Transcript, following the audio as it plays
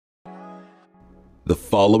The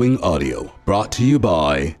following audio, brought to you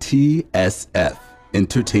by TSF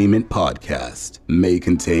Entertainment Podcast, may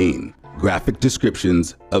contain graphic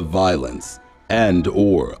descriptions of violence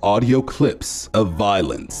and/or audio clips of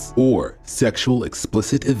violence or sexual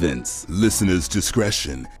explicit events. Listeners'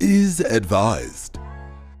 discretion is advised.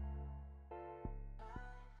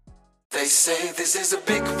 They say this is a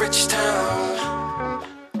big rich town.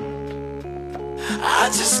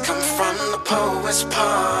 I just come from the poet's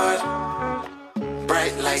part.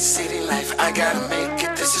 Bright light, city life, I gotta make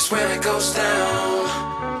it, this is where it goes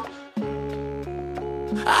down.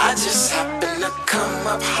 I just happen to come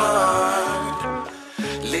up hard.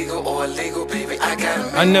 Legal or illegal, baby, I gotta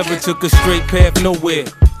make it. I never took a straight path nowhere.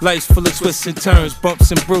 Life's full of twists and turns,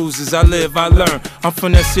 bumps and bruises. I live, I learn. I'm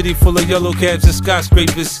from that city full of yellow cabs and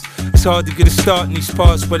skyscrapers. It's hard to get a start in these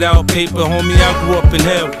parts without paper. Homie, I grew up in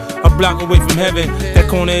hell, a block away from heaven. That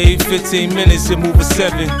corner 15 minutes, it move a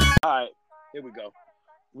 7. All right, here we go.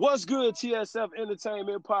 What's good, TSF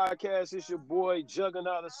Entertainment Podcast? It's your boy,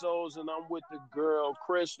 Juggernaut of Souls, and I'm with the girl,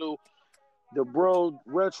 Crystal, the bro,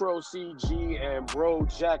 Retro CG, and bro,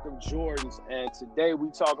 Jack of Jordans. And today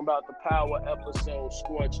we talking about the Power episode,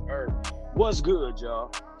 Scorched Earth. What's good,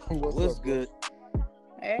 y'all? What's good?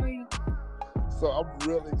 Hey. So I'm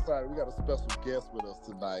really excited. We got a special guest with us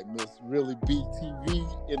tonight, Miss Really BTV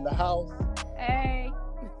in the house. Hey.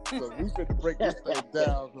 So we finna break this thing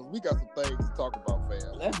down because we got some things to talk about,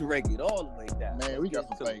 fam. Let's break it all the way down. Man, we got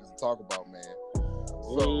some things to talk about, man.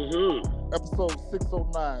 So episode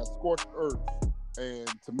 609, Scorched Earth. And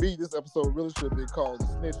to me, this episode really should have been called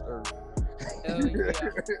Snitch Earth. Oh, yeah.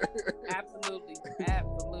 Absolutely.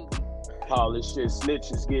 All this shit,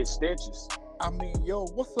 snitches get stitches. I mean, yo,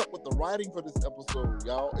 what's up with the writing for this episode,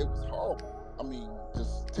 y'all? It was horrible. I mean,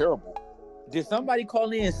 just terrible. Did somebody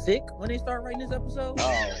call in sick when they start writing this episode?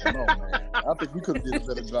 Oh, no, man. I think we could have did a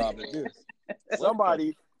better job at this.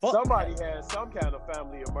 Somebody had some kind of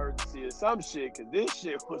family emergency or some shit, because this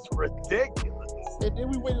shit was ridiculous. And then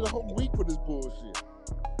we waited a whole week for this bullshit.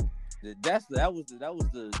 That was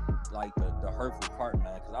the hurtful part,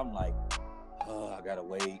 man, because I'm like, I gotta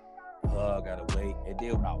wait. And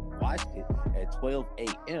then when I watched it at 12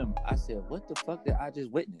 a.m., I said, what the fuck did I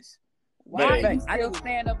just witness? Why are you I still didn't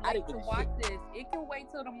stand up I late to didn't watch this? It can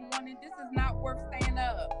wait till the morning. This is not worth staying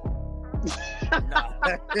up.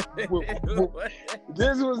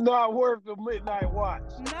 This was not worth the midnight watch.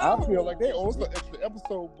 No. I feel like they owe us an extra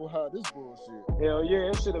episode behind this bullshit. Hell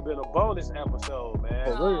yeah, it should have been a bonus episode, man.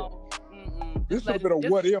 For real. Mm-mm. This should have been a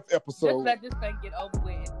what if Just episode. let this thing get over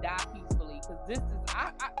with and die peacefully. Because this is,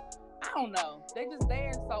 I don't know. They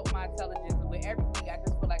insult my intelligence. And with every week, I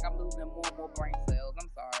just feel like I'm losing more and more brain cells.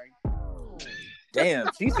 I'm sorry. Damn,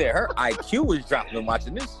 she said her IQ was dropping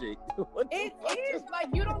watching this shit. It is like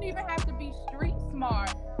you don't even have to be street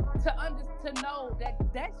smart to know that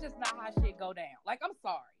that's just not how shit go down. Like, I'm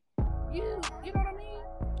sorry. You know what I mean?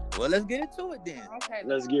 Well, let's get into it then. Okay.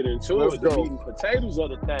 Let's get into Let's it. go. The meat and potatoes of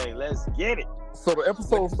the thing. Let's get it. So the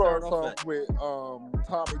episode Start starts off off with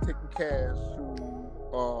Tommy taking Cash,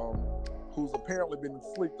 who's apparently been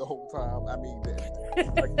asleep the whole time. I mean,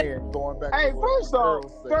 again, going back. Hey, to what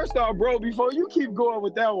first off, bro, before you keep going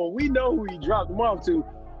with that one, we know who he dropped him off to.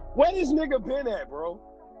 Where this nigga been at, bro?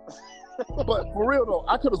 But for real though,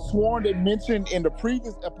 I could have sworn they mentioned in the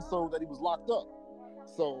previous episode that he was locked up.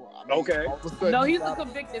 So I mean, Okay. all of a sudden, No, he's a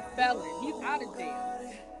convicted felon. He's out of jail.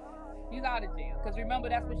 Because remember,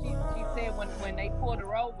 that's what she said when they pulled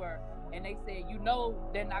her over and they said,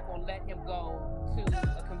 they're not going to let him go to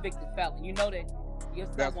a convicted felon. You know that your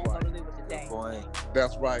son That's won't go right. to live with the day.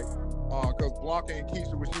 That's right. Because Blanca and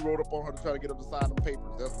Keisha, when she wrote up on her to try to get him to sign them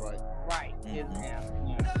papers, that's right. Right. Mhm.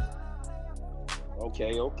 Yeah.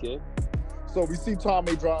 Okay. So we see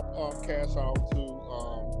Tommy drop Cash off to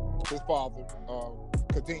his father,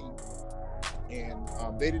 Kadeem, and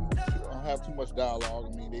they didn't have too much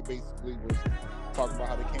dialogue. I mean, they basically was talking about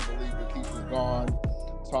how they can't believe that Keisha's gone.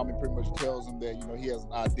 Tommy pretty much tells him that, he has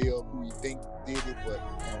an idea of who he thinks did it, but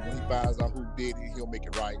when he finds out who did it, he'll make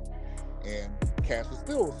it right. And Cash is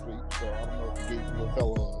still asleep, so I don't know if he gave the little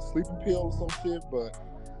fella a sleeping pill or some shit, but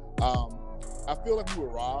I feel like we were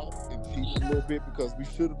robbed and cheated a little bit because we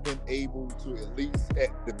should have been able to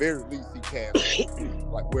at the very least, see Cash.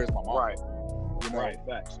 Like, where's my mom? Right. You know? Right.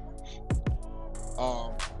 Facts.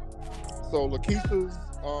 So Lakeisha's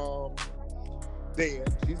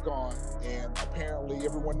dead. She's gone, and apparently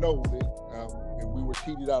everyone knows it. And we were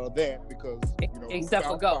cheated out of that because Except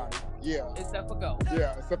for Ghost. Yeah. Except for Ghost.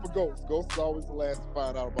 Yeah, except for Ghost. Ghost is always the last to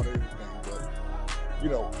find out about everything. But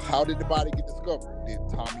how did the body get discovered? Did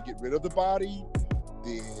Tommy get rid of the body?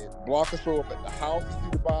 Did Blanca show up at the house to see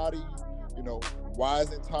the body? Why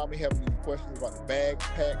isn't Tommy having any questions about the bags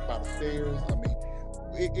packed by the stairs? I mean,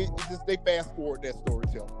 it just they fast forward that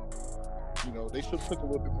storytelling. You know, they should have took a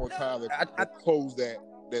little bit more time to close that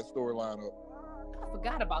storyline up. I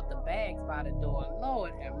forgot about the bags by the door.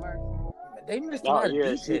 Lord have mercy. They missed a lot of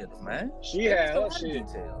details, man. She had her shit.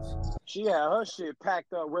 She had her shit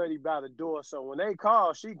packed up, ready by the door. So when they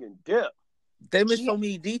call, she can dip. They missed so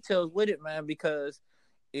many details with it, man. Because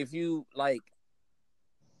if you like,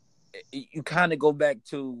 you kind of go back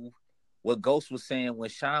to what Ghost was saying when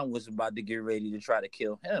Sean was about to get ready to try to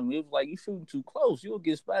kill him. It was like, you shooting too close. You'll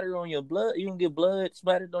get splattered on your blood. You can get blood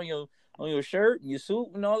splattered on your shirt and your suit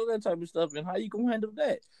and all of that type of stuff. And how you gonna handle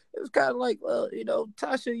that? It was kind of like, well, you know,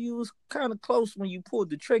 Tasha, you was kind of close when you pulled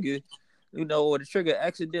the trigger, you know, or the trigger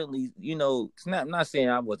accidentally, you know. I'm not saying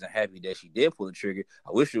I wasn't happy that she did pull the trigger.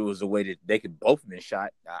 I wish it was a way that they could both have been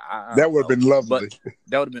shot. That would have been lovely. But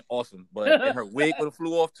that would have been awesome. But her wig would have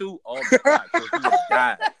flew off too. Oh my God, Chris, you would have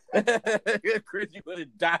died. Chris, you would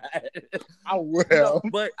have died. I will. You know,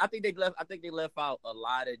 but I think they left out a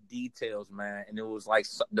lot of details, man. And it was like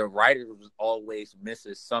the writer was always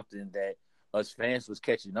missing something that us fans was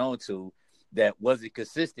catching on to that wasn't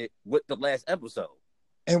consistent with the last episode.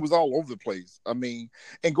 And it was all over the place. I mean,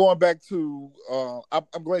 and going back to,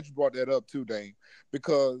 I'm glad you brought that up too, Dane,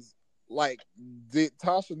 because like, did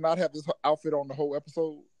Tasha not have this outfit on the whole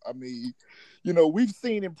episode? I mean, you know, we've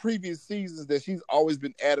seen in previous seasons that she's always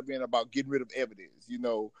been adamant about getting rid of evidence, you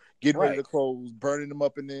know, getting rid of the clothes, burning them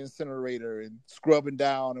up in the incinerator and scrubbing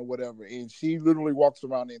down or whatever. And she literally walks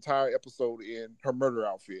around the entire episode in her murder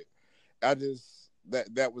outfit. That's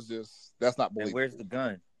not believable. And where's the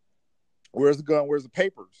gun? Where's the gun? Where's the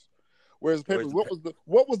papers? Where's the papers?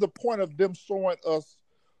 What was the point of them showing us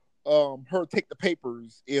her take the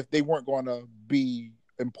papers if they weren't going to be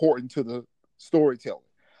important to the storytelling?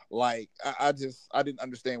 Like, I didn't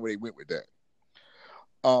understand where they went with that.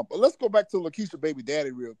 But let's go back to Lakeisha baby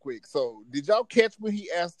daddy real quick. So did y'all catch when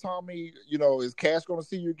he asked Tommy, you know, is Cash going to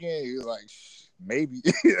see you again? He was like, maybe.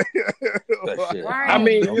 I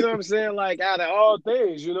mean, you know what I'm saying? Like, out of all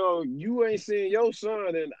things, you know, you ain't seen your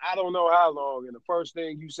son in I don't know how long, and the first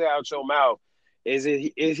thing you say out your mouth is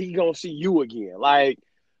he gonna see you again? Like,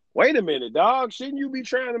 wait a minute, dog. Shouldn't you be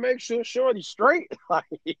trying to make sure Shorty's straight?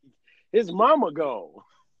 Like, his mama gone.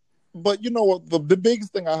 But you know what? The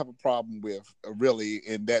biggest thing I have a problem with, really,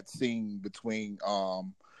 in that scene between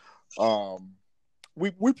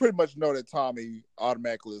we pretty much know that Tommy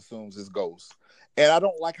automatically assumes his ghost. And I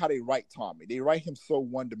don't like how they write Tommy. They write him so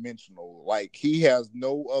one-dimensional. Like, he has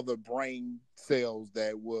no other brain cells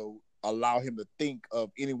that will allow him to think of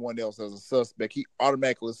anyone else as a suspect. He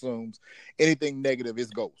automatically assumes anything negative is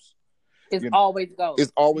ghost. It's always ghost.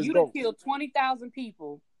 It's always you ghost. You done killed 20,000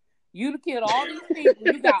 people. You done killed all these people.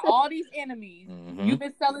 You got all these enemies. Mm-hmm. You've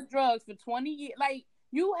been selling drugs for 20 years. Like,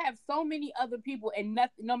 you have so many other people, and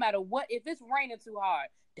nothing, no matter what, if it's raining too hard,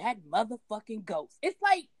 that motherfucking ghost. It's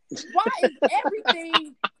like, why is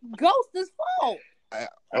everything Ghost's fault? I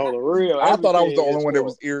thought I was the only one that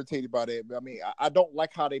was irritated by that. I mean, I don't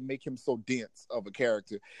like how they make him so dense of a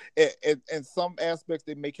character. In some aspects,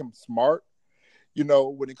 they make him smart, you know,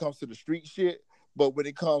 when it comes to the street shit. But when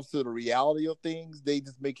it comes to the reality of things, they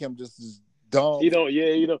just make him just as dumb. He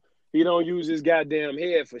don't use his goddamn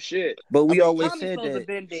head for shit. But we always Tommy said that. Have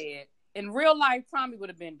been dead. In real life, Tommy would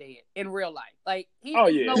have been dead. In real life, like he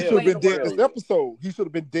should have been dead this episode. He should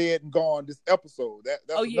have been dead and gone this episode. That's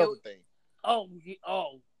another thing. Oh,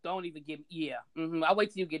 don't even give me. Yeah, I'll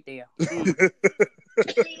wait till you get there.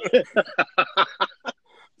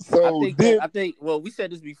 So I think. Well, we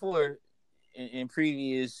said this before in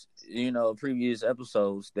previous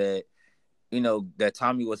episodes that, you know, that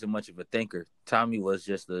Tommy wasn't much of a thinker. Tommy was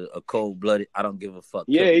just a cold-blooded, I don't give a fuck.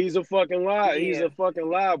 Yeah, he's a fucking live. Yeah. He's a fucking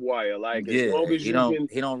live wire. Like, as long as he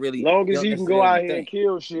can go out here and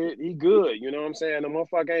kill shit, he good. You know what I'm saying? The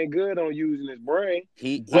motherfucker ain't good on using his brain.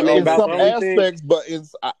 In some aspects, but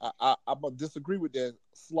I'm gonna disagree with that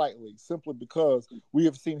slightly, simply because we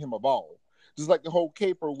have seen him evolve. Just like the whole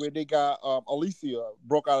caper where they got Alicia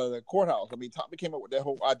broke out of the courthouse. I mean, Tommy came up with that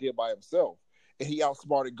whole idea by himself, and he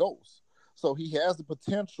outsmarted Ghost. So he has the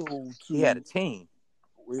potential to. He had a team.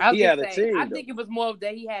 I think it was more of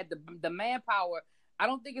that he had the manpower. I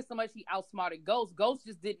don't think it's so much he outsmarted Ghost. Ghost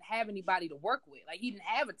just didn't have anybody to work with. Like, he didn't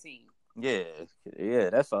have a team. Yeah,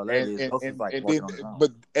 that's all that is.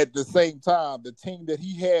 But at the same time, the team that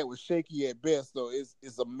he had was shaky at best. So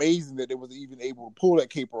it's amazing that they was even able to pull that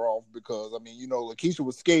caper off, because, I mean, you know, Lakeisha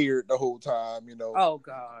was scared the whole time, you know. Oh,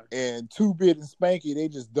 God. And 2-Bit and Spanky, they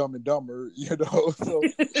just dumb and dumber, you know. So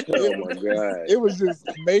oh, my God. It was just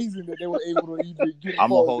amazing that they were able to even get I'm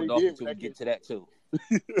going to hold off until we get to that, too.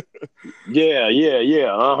 Yeah.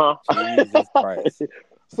 Jesus Christ.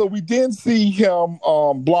 So we didn't see him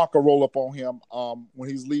Blanca roll up on him when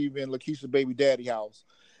he's leaving Lakeisha's baby daddy house.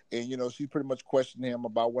 And, she's pretty much questioning him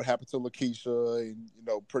about what happened to Lakeisha and,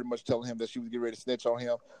 pretty much telling him that she was getting ready to snitch on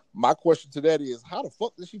him. My question to that is, how the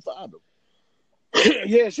fuck did she find him?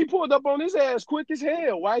 Yeah, she pulled up on his ass quick as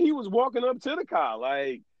hell while he was walking up to the car.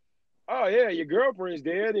 Like, oh, yeah, your girlfriend's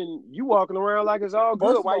dead and you walking around like it's all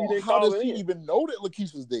good. Why you didn't how call does her she in? even know that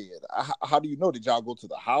Lakeisha's dead? How do you know? Did y'all go to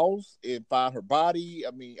the house and find her body?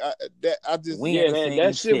 I mean,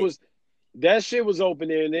 that shit was open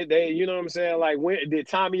there. And they, you know what I'm saying? Like, when did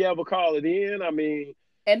Tommy ever call it in? I mean,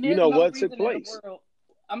 and what took place?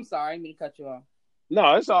 I'm sorry, I didn't mean to cut you off.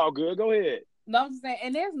 No, it's all good. Go ahead. No, I'm just saying,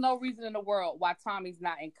 and there's no reason in the world why Tommy's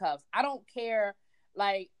not in cuffs. I don't care,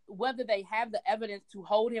 like, whether they have the evidence to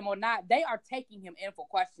hold him or not. They are taking him in for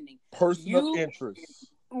questioning. Person of interest.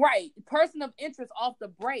 Right. Person of interest off the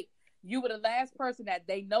break. You were the last person that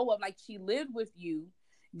they know of. Like, she lived with you.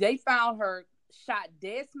 They found her shot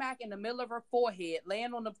dead smack in the middle of her forehead,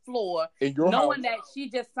 laying on the floor, knowing that she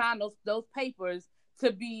just signed those papers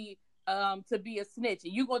to be a snitch.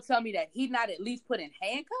 And you gonna tell me that he not at least put in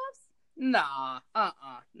handcuffs? Nah.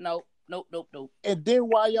 Nope. And then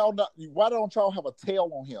why don't y'all have a tail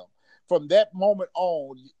on him? From that moment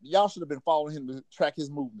on, y'all should have been following him to track his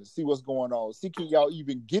movements, see what's going on, see can y'all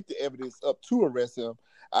even get the evidence up to arrest him.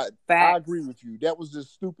 I agree with you. That was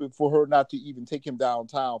just stupid for her not to even take him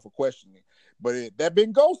downtown for questioning. But that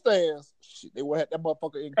been Ghost ass, shit, they would have that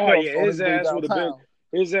motherfucker in. Oh yeah, his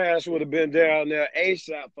ass would have been down there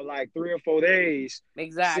ASAP for like 3 or 4 days,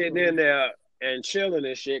 exactly, sitting in there and chilling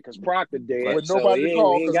and shit. Because Proctor dead, when so nobody he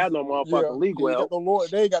ain't got no motherfucking legal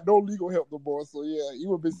help. They ain't got no legal help no more. So yeah, he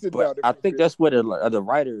would have been sitting down there. I think that's where the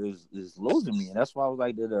writer is losing me, and that's why I was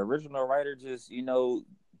like, did the original writer just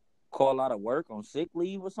call out of work on sick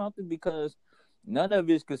leave or something? Because none of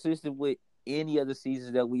it's consistent with any other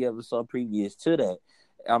seasons that we ever saw previous to that.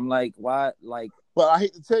 I'm like, why? Like, but I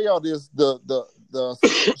hate to tell y'all this: the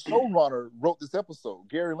showrunner wrote this episode,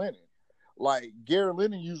 Gary Lennon. Like, Gary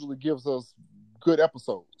Lennon usually gives us good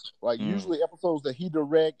episodes. Like, usually episodes that he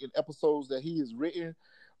direct and episodes that he has written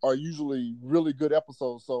are usually really good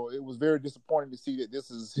episodes. So it was very disappointing to see that this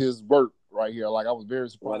is his work right here. Like, I was very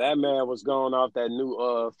surprised. Well, that man was going off that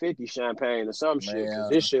new 50 champagne or some shit. Cause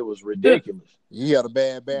this shit was ridiculous. He had a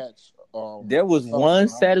bad batch. There was one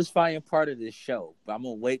satisfying part of this show, but I'm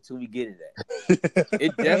gonna wait till we get to that.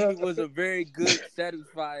 It definitely was a very good,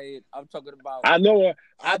 satisfying. I'm talking about. I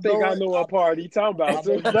think I know what part he talking about.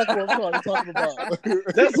 Exactly what I'm talking about.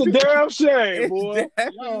 That's a damn shame, boy.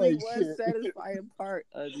 Definitely one satisfying part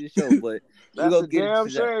of this show, but that's a damn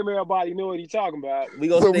shame. Everybody knew what he talking about. We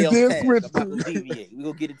gonna stay on task. I'm not gonna deviate. We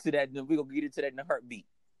gonna get into that. We gonna get into that in a heartbeat.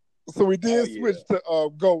 So we did switch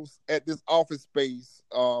to Ghost at this office space,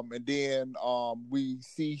 and then we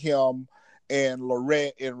see him and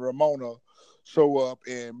Lorette and Ramona show up,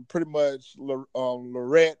 and pretty much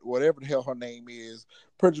Lorette, whatever the hell her name is,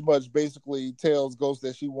 pretty much basically tells Ghost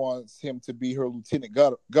that she wants him to be her lieutenant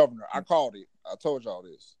governor. I called it. I told y'all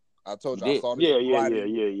this. I saw this 4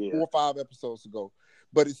 or 5 episodes ago,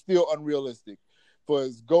 but it's still unrealistic. For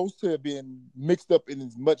his Ghost to have been mixed up in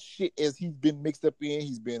as much shit as he's been mixed up in,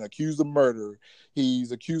 he's been accused of murder.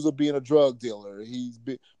 He's accused of being a drug dealer.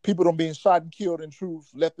 People don't being shot and killed in truth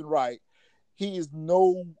left and right. He is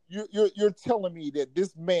you're telling me that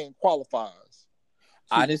this man qualifies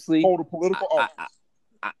honestly to hold a political office.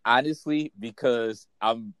 Honestly, because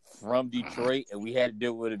I'm from Detroit and we had to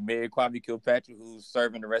deal with Mayor Kwame Kilpatrick, who's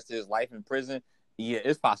serving the rest of his life in prison. Yeah,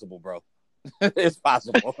 it's possible, bro. It's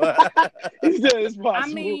possible. It's possible. I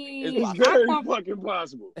mean, it's very fucking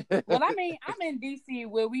possible. Well, I mean, I'm in DC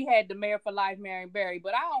where we had the mayor for life, Marion Barry,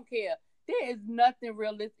 but I don't care. There is nothing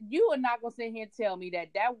realistic. You are not gonna sit here and tell me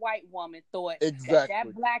that white woman thought that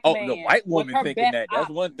black man. The white woman thinking that. That's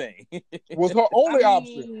one thing. Was her only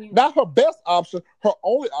option, not her best option, her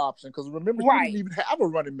only option. Because remember, she didn't even have a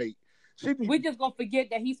running mate. We just gonna forget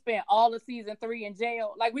that he spent all of season 3 in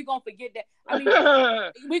jail. Like, we gonna forget that. I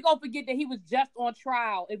mean, we gonna forget that he was just on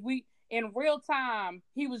trial. If we in real time,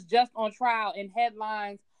 he was just on trial in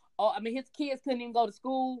headlines. I mean, his kids couldn't even go to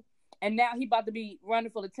school, and now he about to be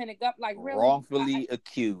running for lieutenant governor. Like, really? Wrongfully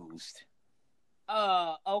accused.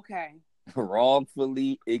 Okay.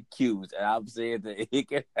 Wrongfully accused, and I'm saying that it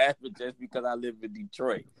can happen just because I live in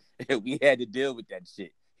Detroit, and we had to deal with that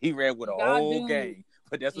shit. He ran with a whole gang.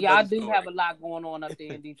 But that's y'all do have a lot going on up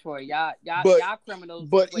there in Detroit. Y'all criminals.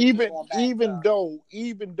 But even though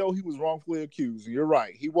he was wrongfully accused, you're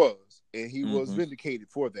right, he was, and he was vindicated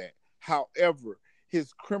for that. However,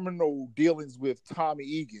 his criminal dealings with Tommy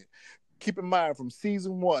Egan, keep in mind from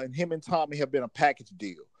season 1, him and Tommy have been a package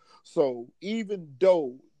deal. So even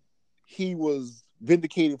though he was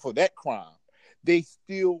vindicated for that crime, they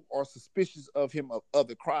still are suspicious of him of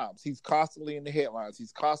other crimes. He's constantly in the headlines.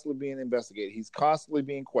 He's constantly being investigated. He's constantly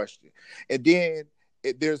being questioned. And then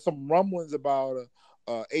there's some rumblings about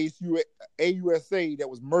AUSA that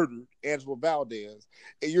was murdered, Angela Valdez.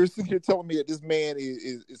 And you're sitting here telling me that this man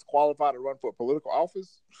is qualified to run for a political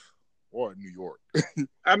office? Or in New York?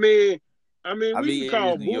 I mean, we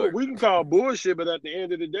can call bullshit, but at the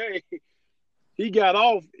end of the day, he got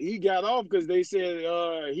off. He got off because they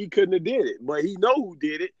said he couldn't have did it, but he know who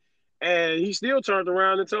did it, and he still turned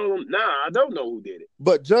around and told them, "Nah, I don't know who did it."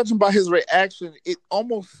 But judging by his reaction, it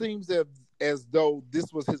almost seems as though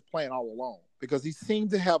this was his plan all along, because he seemed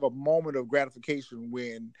to have a moment of gratification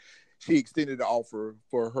when she extended the offer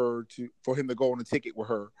for him to go on a ticket with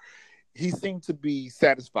her. He seemed to be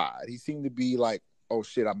satisfied. He seemed to be like, "Oh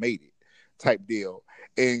shit, I made it," type deal.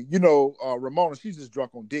 And Ramona, she's just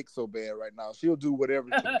drunk on dick so bad right now. She'll do whatever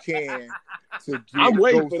she can to I'm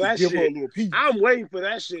waiting for that give shit. her a little piece. I'm waiting for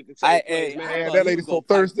that shit to take place, man. That lady's so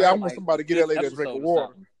thirsty. I want somebody to get that lady a drink of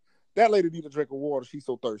water. That lady need a drink of water. She's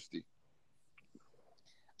so thirsty.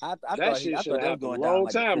 I thought they were going down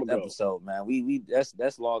like the 5th episode, man.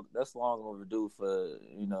 That's long overdue for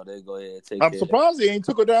they go ahead and take. I'm surprised he ain't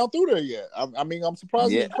took her down through there yet. I'm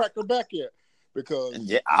surprised he ain't cracked her back yet. Because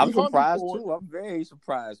I'm surprised too. I'm very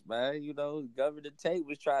surprised, man. Governor Tate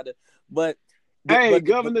was trying to, but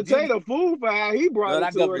Governor Tate a fool for how he brought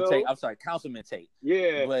it to her. Tate. I'm sorry, Councilman Tate.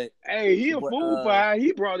 Yeah, but he a fool for how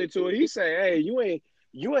he brought it to her. He say, "Hey,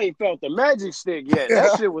 you ain't felt the magic stick yet."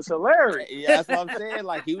 That shit was hilarious. Yeah, that's what I'm saying.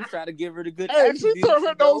 Like, he was trying to give her the good. Hey, she turned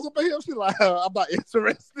her nose up at him. She like, "I'm not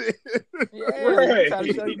interested." Yeah, right. Trying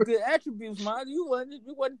to show you good attributes, man. You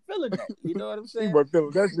wasn't feeling that. You know what I'm saying? You weren't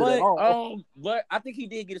feeling that shit at all. But I think he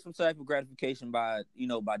did get some type of gratification by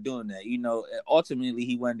doing that. Ultimately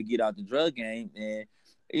he wanted to get out the drug game, and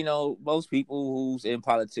most people who's in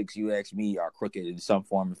politics, you ask me, are crooked in some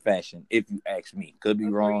form or fashion. If you ask me, could be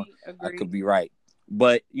wrong, I could be right.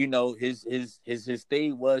 But his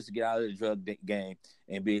thing was to get out of the drug game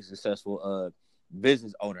and be a successful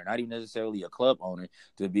business owner, not even necessarily a club owner,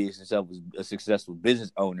 to be a successful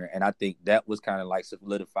business owner. And I think that was kind of like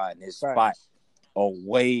solidifying his spot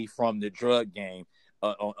away from the drug game,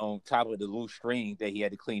 on top of the loose string that he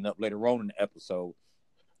had to clean up later on in the episode.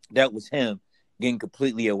 That was him getting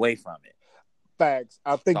completely away from it. Facts.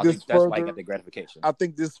 I think that's why he got the gratification. I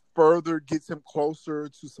think this further gets him closer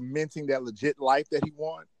to cementing that legit life that he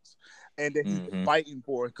wants and that he's been fighting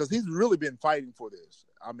for, because he's really been fighting for this.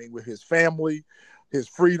 I mean, with his family, his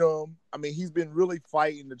freedom. I mean, he's been really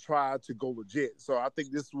fighting to try to go legit. So I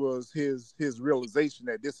think this was his realization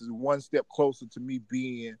that this is one step closer to me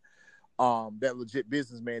being that legit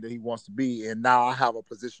businessman that he wants to be. And now I have a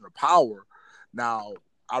position of power. Now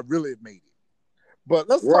I really made it. But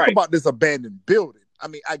let's talk about this abandoned building. I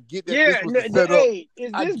mean, I get that this was set up.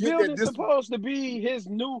 Is this building supposed to be his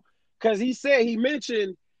new? Because he said he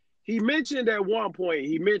mentioned at one point,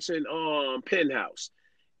 he mentioned Penthouse.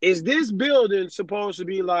 Is this building supposed to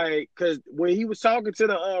be like? Because when he was talking to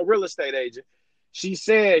the real estate agent, she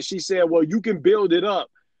said, well, you can build it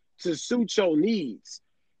up to suit your needs.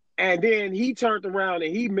 And then he turned around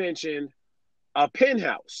and he mentioned a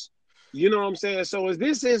penthouse. You know what I'm saying? So is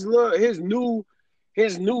this his new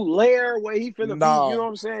lair where he finna be? You know what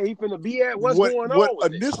I'm saying? He finna be at? What's going on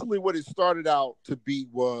with initially, what it started out to be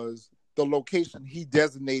was the location he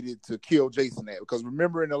designated to kill Jason at. Because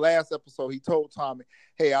remember in the last episode, he told Tommy,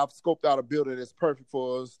 "Hey, I've scoped out a building that's perfect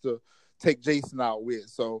for us to take Jason out with.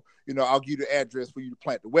 So, I'll give you the address for you to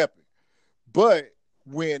plant the weapon." But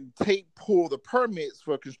when Tate pulled the permits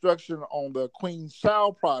for construction on the Queen's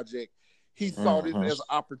Child project, he saw this as an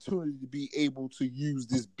opportunity to be able to use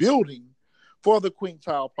this building for the Queen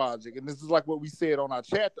Child project. And this is like what we said on our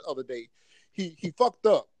chat the other day. He fucked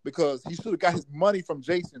up because he should have got his money from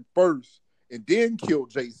Jason first and then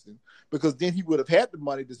killed Jason, because then he would have had the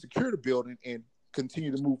money to secure the building and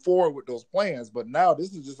continue to move forward with those plans. But now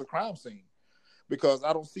this is just a crime scene, because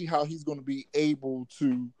I don't see how he's going to be able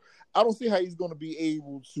to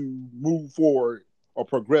move forward or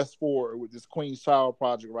progress forward with this Queen's Child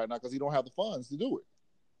project right now, because he don't have the funds to do it.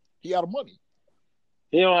 He out of money.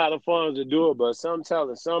 He don't have the funds to do it, but some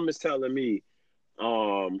is telling me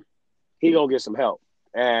he gonna get some help.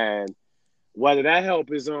 And whether that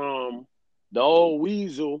help is the old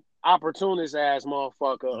weasel opportunist ass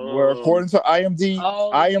motherfucker. Where according to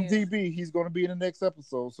IMDb, he's gonna be in the next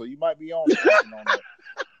episode, so you might be on that.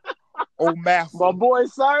 Old Master. My boy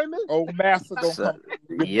Simon. Old Master gonna come.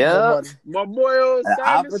 Get Yeah. some money. My boy old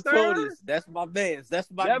Simon Stern. Opportunities. That's my man.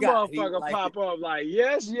 That's my That guy. motherfucker pop up like,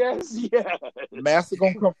 yes. Master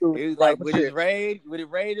gonna come through. He was like, when it rain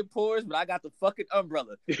it pours, but I got the fucking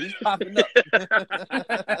umbrella. He's popping up.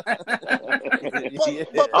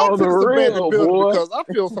 But On the this real, abandoned building, boy. because I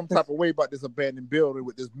feel some type of way about this abandoned building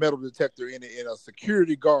with this metal detector in it and a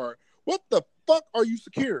security guard. What the fuck are you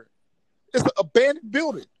securing? It's an abandoned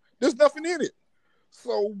building. There's nothing in it.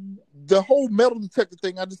 So the whole metal detector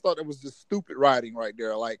thing, I just thought it was just stupid writing right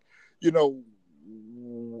there. Like, you know,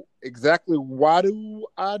 exactly why do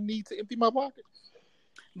I need to empty my pocket?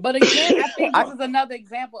 But again, I think this is another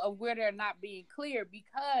example of where they're not being clear,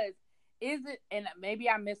 because is it, and maybe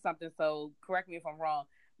I missed something, so correct me if I'm wrong,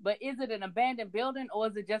 but is it an abandoned building or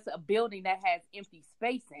is it just a building that has empty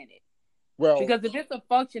space in it? Well, Because if it's a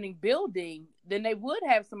functioning building, then they would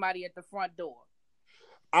have somebody at the front door.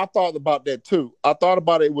 I thought about that too. I thought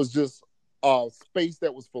about it was just space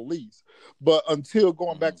that was for lease. But until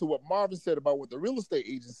going back to what Marvin said about what the real estate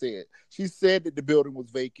agent said, she said that the building was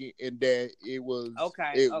vacant and that it was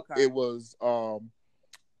it was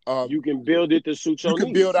you can build it to suit your you can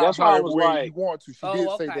needs. build out That's why I however was way like, you want to. She Oh, did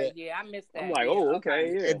okay. say that. Yeah, I missed that. I'm like, Yeah, oh,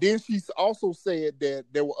 okay, yeah. And then she also said that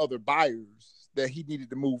there were other buyers, that he needed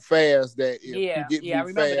to move fast, that if Yeah, he didn't I move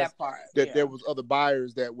remember fast, that part. that Yeah. there was other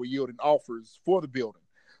buyers that were yielding offers for the building.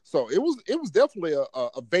 So it was definitely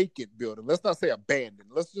a vacant building. Let's not say abandoned.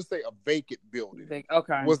 Let's just say a vacant building.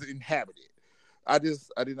 Okay. Wasn't inhabited. I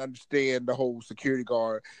didn't understand the whole security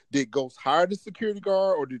guard. Did Ghost hire the security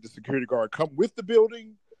guard, or did the security guard come with the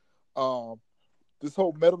building? This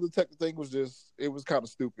whole metal detector thing was it was kind of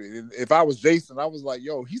stupid. And if I was Jason, I was like,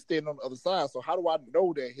 yo, he's standing on the other side. So how do I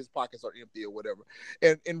know that his pockets are empty or whatever?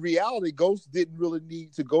 And in reality, Ghost didn't really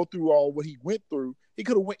need to go through all what he went through. He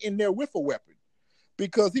could have went in there with a weapon,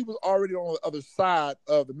 because he was already on the other side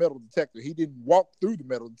of the metal detector. He didn't walk through the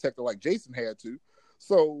metal detector like Jason had to.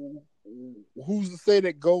 So who's to say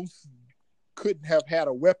that Ghost couldn't have had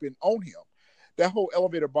a weapon on him? That whole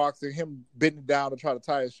elevator box and him bending down to try to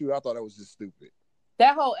tie his shoe, I thought that was just stupid.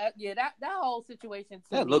 That whole that whole situation to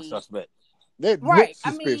That me, looks suspect. That right? looked I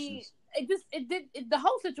suspicious. mean, the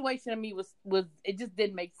whole situation to me was it just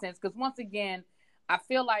didn't make sense, because once again, I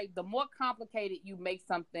feel like the more complicated you make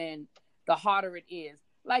something, the harder it is.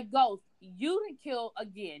 Like Ghost, you done kill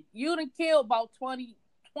about 20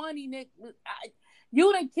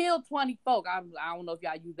 you done killed 20 folk. I don't know if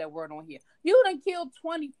y'all use that word on here. You done killed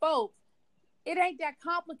 20 folks. It ain't that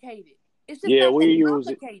complicated. It's just not we that use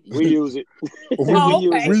it. complicated. We use it. Oh,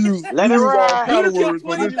 okay. We use Let it all ride. kind of You done words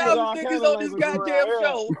killed on this 20,000 show. niggas on this goddamn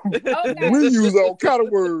show. Okay. We use all kind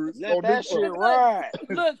of words Let on that this shit show. ride.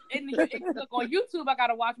 Look, look, on YouTube, I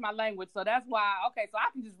gotta watch my language, so that's why. Okay, so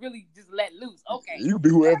I can just really let loose. Okay, You can be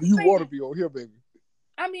whoever you want to be on here, baby.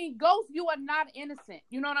 I mean, Ghost, you are not innocent.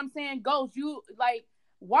 You know what I'm saying? Ghost, you like,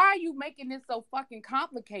 why are you making this so fucking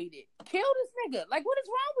complicated? Kill this nigga. Like, what is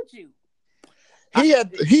wrong with you? He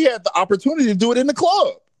had the opportunity to do it in the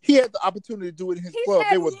club. He had the opportunity to do it in his He's club.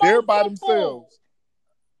 had They were there by multiple- themselves.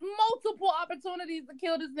 Multiple opportunities to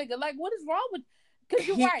kill this nigga. Like, what is wrong with? Because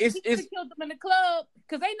you're He- right. it's- He could have killed them in the club.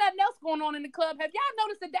 Because ain't nothing else going on in the club. Have y'all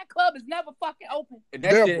noticed that club is never fucking open? And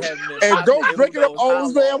Never. that shit hasn't been And popping Ghost in drinking up those all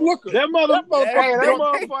his damn liquor. That motherfucker-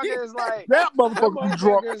 motherfucker is like That motherfucker be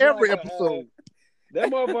drunk is every like episode. that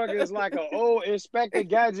motherfucker is like an old Inspector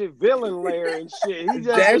Gadget villain lair and shit. He just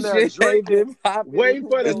That in there shit ain't drinking, been popping. waiting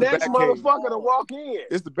for the It's the next Batcave. motherfucker to walk in.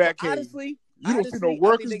 It's the back cave. Honestly, You don't see no I think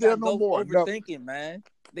workers they there got no Ghost more. Nothing. Overthinking, man.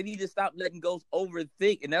 They need to stop letting Ghost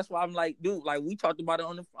overthink, and that's why I'm like, dude, like we talked about it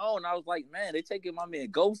on the phone. I was like, man, they taking my man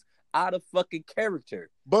Ghost out of fucking character.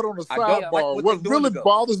 But on the I don't like sidebar, what what they doing really to Ghost.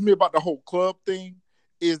 bothers me about the whole club thing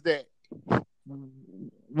is that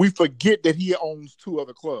we forget that he owns 2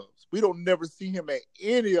 other clubs. We don't never see him at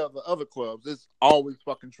any of the other clubs. It's always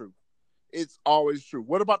fucking true. It's always true.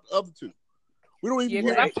 What about the other 2? We don't even Yeah,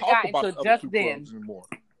 'cause hear I him talk forgot about the until other just 2 then. clubs anymore.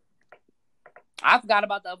 I forgot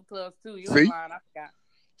about the other clubs too. You See? ain't lying. I forgot.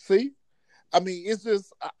 See? I mean, it's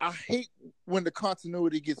just, I hate when the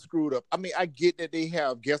continuity gets screwed up. I mean, I get that they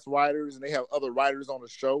have guest writers and they have other writers on the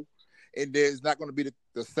show, and there's not going to be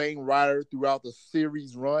the same writer throughout the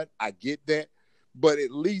series run. I get that. But at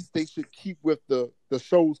least they should keep with the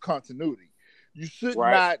show's continuity. You should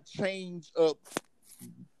not change up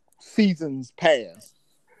seasons past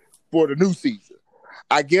for the new season.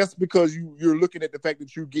 I guess because you're looking at the fact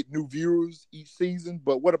that you get new viewers each season,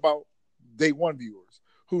 but what about day one viewers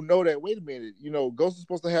who know that, wait a minute, Ghost is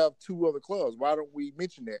supposed to have 2 other clubs. Why don't we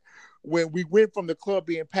mention that? When we went from the club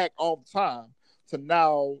being packed all the time to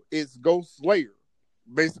now it's Ghost's Lair.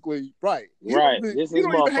 basically, right. Right. This He is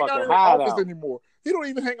don't even hang out motherfucking in his office hideout. anymore. He don't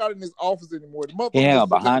even hang out in his office anymore. The motherfucker Yeah, just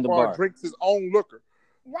sits at behind the the bar, bar. drinks his own liquor.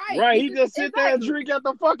 Right. He just sit there and drink at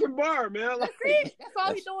the fucking bar, man. That's it. That's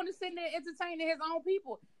all he's doing is sitting there entertaining his own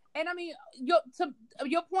people. And I mean, your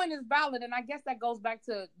point is valid, and I guess that goes back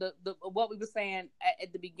to the what we were saying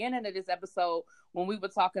at the beginning of this episode when we were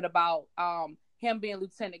talking about him being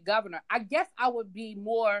lieutenant governor. I guess I would feel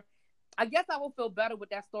better with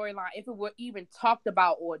that storyline if it were even talked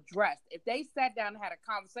about or addressed. If they sat down and had a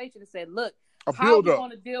conversation and said, "Look, how are we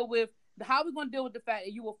going to deal with the fact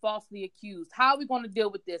that you were falsely accused? How are we going to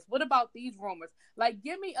deal with this? What about these rumors? Like,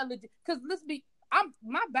 give me a legit." Because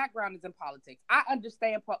my background is in politics. I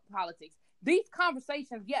understand politics. These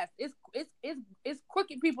conversations, yes, it's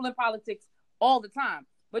crooked people in politics all the time.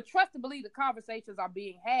 But trust and believe the conversations are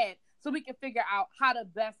being had so we can figure out how to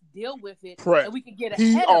best deal with it. Correct. And we can get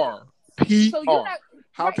ahead of it. PR. So you're not,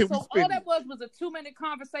 How right, can we so spin all that it? was a 2-minute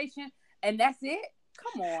conversation, and that's it?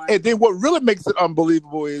 Come on. And then what really makes it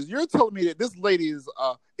unbelievable is you're telling me that this lady is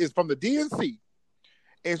from the DNC,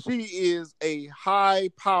 and she is a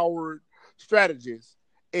high-powered strategist,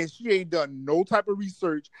 and she ain't done no type of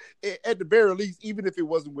research. At the very least, even if it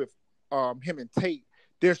wasn't with him and Tate,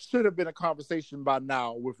 there should have been a conversation by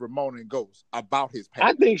now with Ramona and Ghost about his past.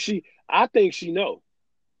 I think she know.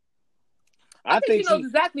 I think she knows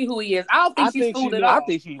exactly who he is. I don't think she's fooled at all. I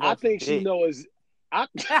think she knows.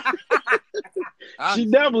 She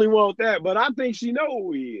definitely wants that, but I think she know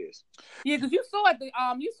who he is. Yeah, because you saw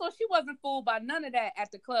she wasn't fooled by none of that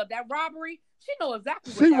at the club. That robbery, she know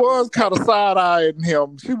exactly. She was kind of side-eyeing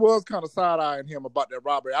him. She was kind of side-eyeing him about that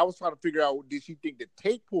robbery. I was trying to figure out, did she think that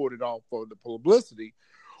Tate pulled it off for the publicity,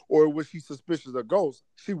 or was she suspicious of Ghost?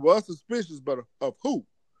 She was suspicious, but of who?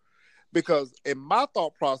 Because in my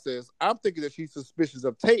thought process, I'm thinking that she's suspicious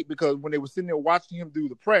of Tate because when they were sitting there watching him do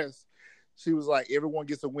the press, she was like, everyone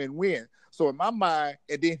gets a win-win. So in my mind,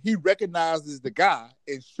 and then he recognizes the guy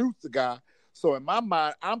and shoots the guy. So in my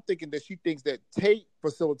mind, I'm thinking that she thinks that Tate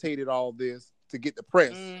facilitated all this to get the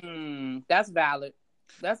press. That's valid.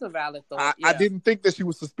 That's a valid thought. I didn't think that she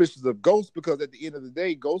was suspicious of Ghost because at the end of the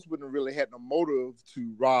day, Ghost wouldn't have really had no motive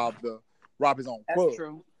to rob his own club. That's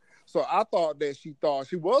true. So I thought that she was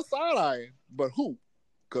side-eyeing, but who?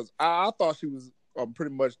 Because I thought she was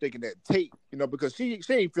pretty much thinking that Tate, because she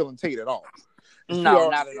ain't feeling Tate at all. No,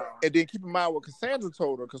 not at all. And then keep in mind what Cassandra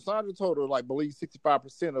told her, like, believe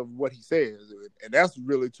 65% of what he says. And that's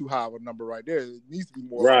really too high of a number right there. It needs to be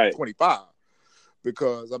more like 25.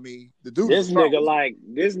 Because, I mean, the dude This nigga like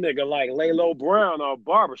Lalo Brown or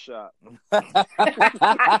Barbershop. And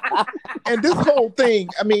this whole thing,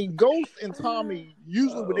 I mean, Ghost and Tommy,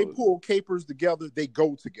 usually when they pull capers together, they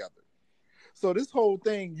go together. So this whole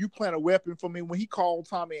thing, you plant a weapon for me. When he called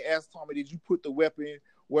Tommy and asked Tommy, did you put the weapon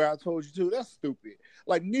where I told you to? That's stupid.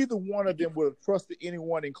 Like, neither one of them would have trusted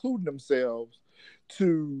anyone, including themselves,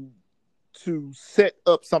 to set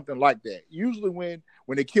up something like that. Usually when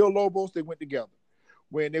they killed Lobos, they went together.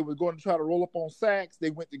 When they were going to try to roll up on Sachs, they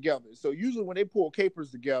went together. So usually when they pull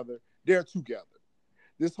capers together, they're together.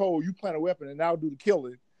 This whole, you plant a weapon and I'll do the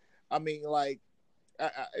killing. I mean, like,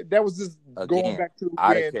 that was just going back to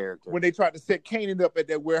when they tried to set Kanan up at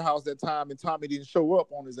that warehouse that time and Tommy didn't show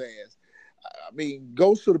up on his ass. I mean,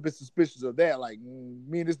 Ghost should have been suspicious of that. Like,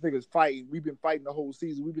 me and this nigga's fighting. We've been fighting the whole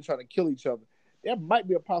season. We've been trying to kill each other. There might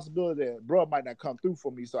be a possibility that bro might not come through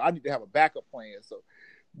for me, so I need to have a backup plan. So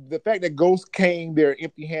the fact that Ghost came there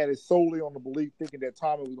empty-handed solely on the belief, thinking that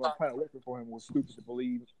Tommy was going to plant a weapon for him, was stupid to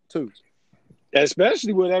believe, too.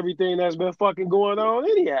 Especially with everything that's been fucking going on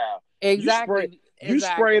anyhow. Exactly. You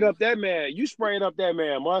sprayed up that man. You sprayed up that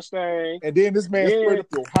man Mustang. And then this man sprayed up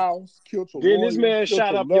your house, killed your lawyer. Then this man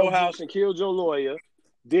shot up your house and killed your lawyer.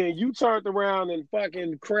 Then you turned around and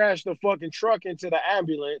fucking crashed the fucking truck into the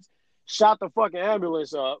ambulance, shot the fucking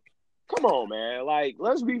ambulance up. Come on, man. Like,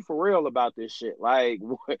 let's be for real about this shit. Like,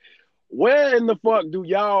 where in the fuck do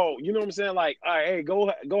y'all, you know what I'm saying? Like, all right, hey,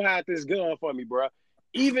 go hide this gun for me, bro.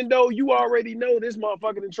 Even though you already know this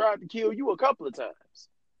motherfucker done tried to kill you a couple of times.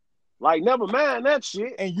 Like, never mind that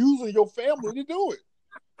shit. And using your family to do it.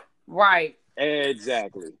 Right.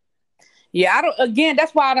 Exactly. Yeah,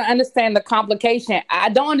 that's why I don't understand the complication. I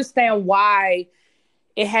don't understand why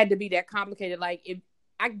it had to be that complicated. Like,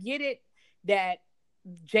 I get it that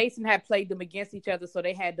Jason had played them against each other, so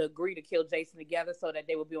they had to agree to kill Jason together so that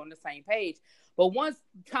they would be on the same page. But once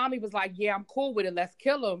Tommy was like, yeah, I'm cool with it, let's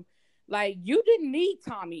kill him. Like, you didn't need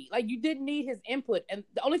Tommy. Like, you didn't need his input. And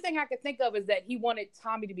the only thing I could think of is that he wanted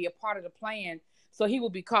Tommy to be a part of the plan so he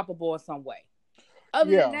would be culpable in some way.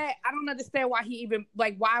 Other than that, I don't understand why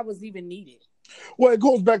why it was even needed. Well, it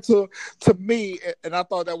goes back to me, and I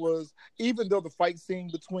thought that was, even though the fight scene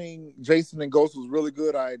between Jason and Ghost was really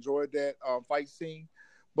good, I enjoyed that fight scene,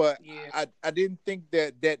 but I didn't think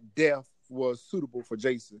that death was suitable for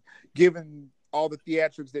Jason, given all the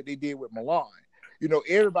theatrics that they did with Milan. You know,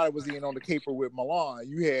 everybody was in on the caper with Milan.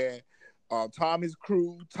 You had Tommy's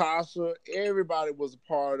crew, Tasha, everybody was a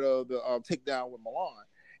part of the takedown with Milan,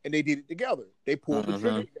 and they did it together. They pulled the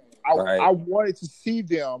trigger together. I wanted to see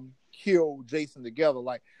them kill Jason together.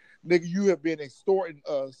 Like, nigga, you have been extorting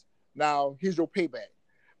us. Now here's your payback.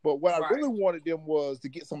 But what I really wanted them was to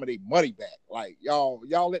get some of their money back. Like, y'all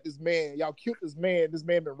let this man, y'all killed this man. This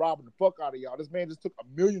man been robbing the fuck out of y'all. This man just took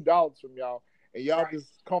 $1 million from y'all, and y'all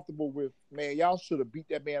just comfortable with, man, y'all should have beat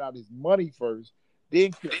that man out of his money first,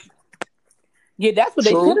 then kill him. Yeah, that's what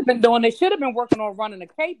they should have been doing. They should have been working on running the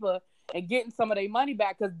caper and getting some of their money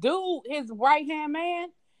back. Because dude, his right hand man,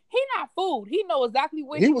 he not fooled. He know exactly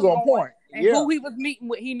where he was on point and who he was meeting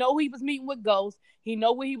with. He know he was meeting with Ghost. He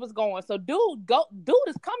know where he was going. So dude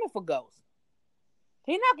is coming for Ghost.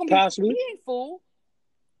 He not gonna be. He ain't fooled.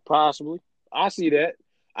 Possibly, I see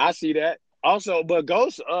that. Also, but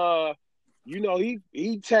Ghost, you know,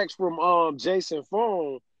 he text from Jason's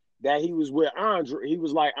phone that he was with Andre. He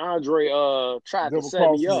was like, Andre tried to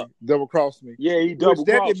set me up. Double crossed me. Yeah, he double crossed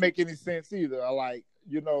me. That didn't make any sense either. Like,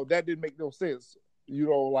 you know, that didn't make no sense. You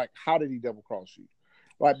know, like, how did he double cross you?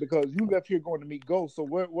 Like, because you left here going to meet Ghost. So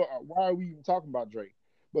why are we even talking about Dre?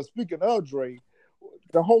 But speaking of Dre,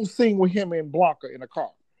 the whole scene with him and Blanca in a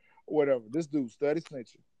car, whatever. This dude study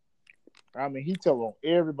snitching. I mean, he tell on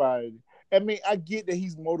everybody. I mean, I get that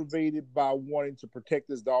he's motivated by wanting to protect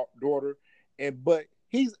his daughter, but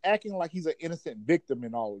he's acting like he's an innocent victim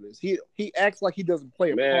in all of this. He acts like he doesn't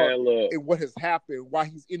play a part in what has happened, why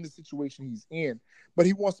he's in the situation he's in. But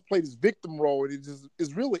he wants to play this victim role, and it just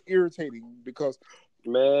is really irritating because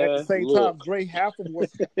at the same time, Dre, half of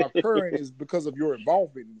what's occurring is because of your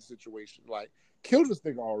involvement in the situation. Like, kill this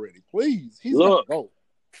nigga already, please. He's not gonna go.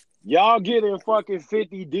 Y'all get in fucking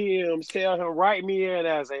 50 DMs. Tell him, write me in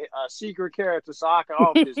as a secret character so I can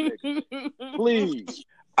off this nigga. Please.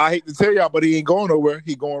 I hate to tell y'all, but he ain't going nowhere.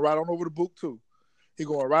 He going right on over to book 2. He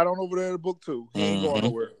going right on over there to book 2. He ain't going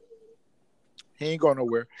nowhere. He ain't going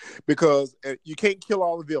nowhere because you can't kill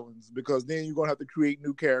all the villains because then you're going to have to create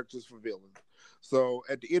new characters for villains. So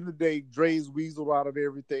at the end of the day, Dre's weaseled out of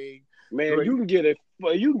everything. Man, Dre, you can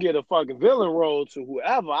get a fucking villain role to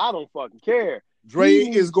whoever. I don't fucking care. Dre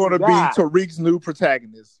is going to be Tariq's new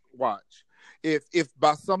protagonist. Watch. If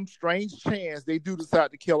by some strange chance they do decide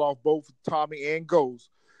to kill off both Tommy and Ghost,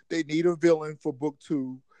 they need a villain for book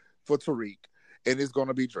 2 for Tariq, and it's going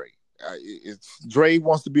to be Dre. Dre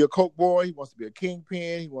wants to be a coke boy. He wants to be a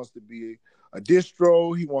kingpin. He wants to be a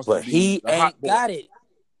distro. He wants to be. He ain't got it.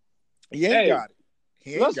 He ain't got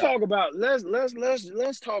it. Let's talk about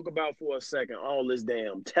for a second all this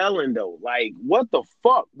damn telling though. Like, what the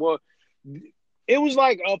fuck? Well, it was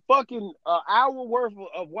like a fucking hour worth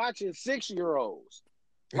of watching 6-year-olds.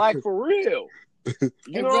 Like, for real.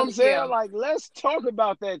 You know what I'm saying? Like, let's talk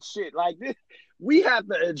about that shit. Like, this, we have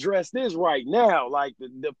to address this right now. Like,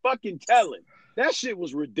 the fucking telling. That shit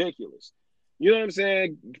was ridiculous. You know what I'm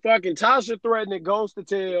saying? Fucking Tasha threatening Ghost to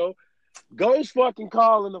tell. Ghost fucking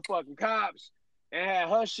calling the fucking cops and had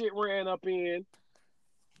her shit ran up in.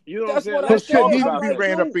 You know what I'm saying? Her shit needed to be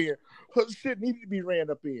ran up in. Her shit needed to be ran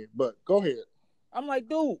up in. But go ahead. I'm like,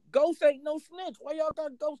 dude, Ghost ain't no snitch. Why y'all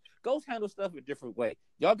got Ghost? Ghost handle stuff a different way.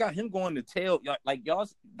 Y'all got him going to tell, y'all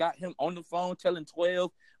got him on the phone telling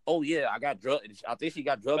 12, oh yeah, I got drugs. I think she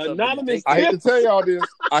got drugs. Anonymous. I hate to tell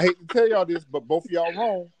y'all this. But both of y'all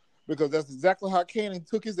wrong because that's exactly how Cannon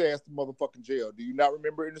took his ass to motherfucking jail. Do you not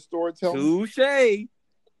remember in the storytelling? Touché.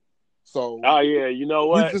 So, oh yeah, you know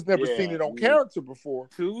what? We've just never seen it on character before.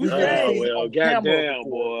 Goddamn,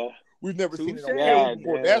 boy. We've never seen it on camera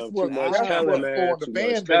before. That's what throwing the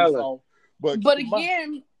fan base on. But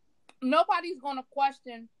again, nobody's gonna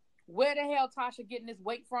question where the hell Tasha getting this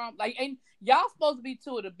weight from. Like, and y'all supposed to be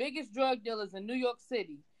 2 of the biggest drug dealers in New York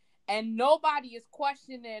City, and nobody is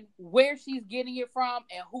questioning where she's getting it from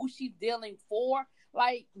and who she's dealing for.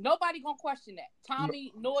 Like, nobody gonna question that.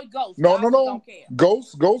 Tommy nor Ghost. No. Don't care.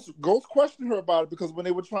 Ghost questioned her about it because when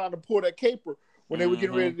they were trying to pull that caper. When they were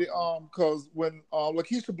getting ready to, because when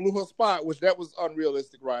Lakeisha blew her spot, which that was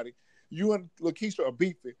unrealistic writing, you and Lakeisha are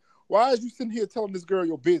beefing. Why is you sitting here telling this girl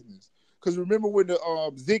your business? Because remember when the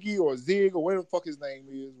Ziggy or Zig or whatever the fuck his name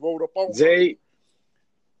is rolled up on Zay,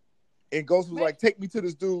 and Ghost was like, "Take me to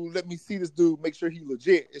this dude. Let me see this dude. Make sure he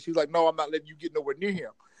legit." And she was like, "No, I'm not letting you get nowhere near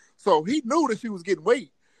him." So he knew that she was getting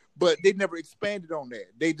weight, but they never expanded on that.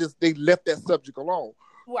 They left that subject alone.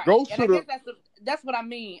 Right. Ghost And I should guess have. that's what I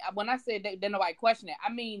mean when I said they nobody question it.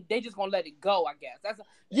 I mean they just gonna let it go. I guess that's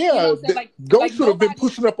Yeah, you know what I'm saying. Like Ghost should have been nobody.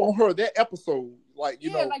 pushing up on her that episode. Like,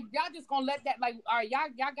 you Yeah, know, like y'all just gonna let that like all right, y'all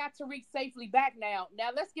got Tariq safely back now. Now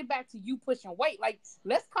let's get back to you pushing weight. Like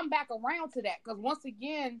let's come back around to that because once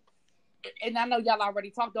again, and I know y'all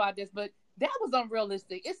already talked about this, but that was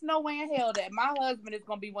unrealistic. It's no way in hell that my husband is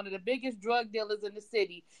gonna be one of the biggest drug dealers in the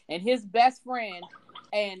city and his best friend,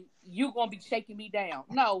 and you gonna be shaking me down.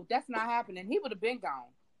 No, that's not happening. He would have been gone.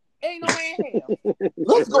 Ain't no way in hell.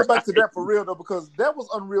 let's go back to that for real though, because that was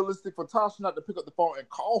unrealistic for Tasha not to pick up the phone and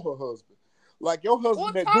call her husband. Like your husband,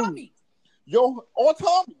 Or that Tommy. dude, or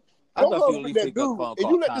Tommy, I your thought you husband, at least that pick up the dude, phone and and you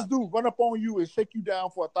call let this Tommy. dude run up on you and shake you down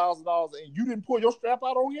for $1,000, and you didn't pull your strap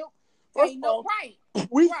out on him. First Ain't of all, right.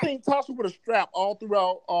 we've Right. seen Tasha with a strap all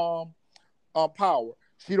throughout Power.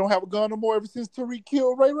 She don't have a gun no more ever since Tariq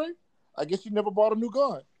killed Ray Ray. I guess she never bought a new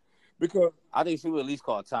gun because I think she would at least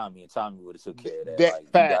call Tommy, and Tommy would have took care of that. That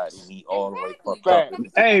Like, facts. you got me all the way Exactly. fucked up. Facts.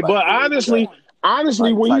 and Hey, about but to get rid of honestly, that.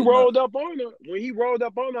 honestly, Like, when he tighten up. rolled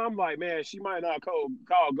up on her, I'm like, man, she might not call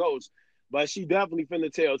Ghost, but she definitely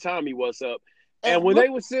finna tell Tommy what's up. And when look, they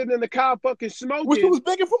were sitting in the car fucking when she smoking, was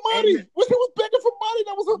begging for money, that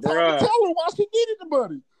was her time Bruh. to tell her why she needed the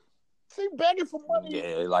money. She begging for money.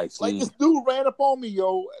 Yeah, like, Like see, this dude ran up on me,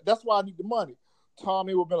 yo. That's why I need the money.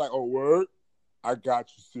 Tommy would be like, "Oh, word, I got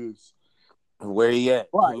you, sis. where he at?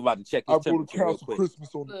 Right. We about to check I his go to temperature real council quick. Christmas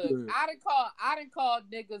on the Look, bed." I done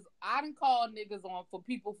called niggas on for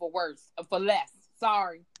people for worse, for less.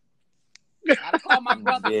 Sorry. I done called my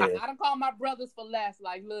brothers. Yeah. I done called my brothers for less.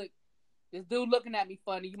 Like, look, this dude looking at me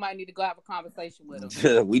funny. You might need to go have a conversation with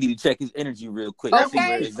him. We need to check his energy real quick. Okay. See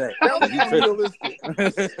where it's at. That was He tripping. unrealistic.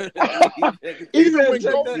 Even Even when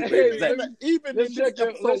check Ghost, that- hey, even let's in check this your-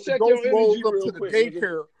 episode, let's when check Ghost your rolls energy up real to the quick, nigga.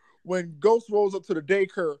 daycare, when Ghost rolls up to the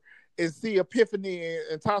daycare and see Epiphany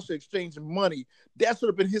and Tasha exchanging money, that should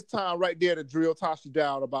have been his time right there to drill Tasha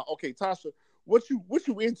down about, okay, Tasha, what you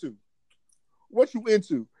into? What you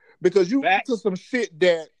into? Because you Facts. into some shit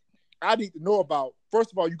that I need to know about.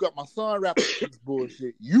 First of all, you got my son wrapped up in this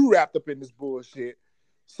bullshit. You wrapped up in this bullshit.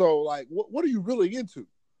 So, like, what are you really into?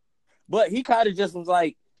 But he kind of just was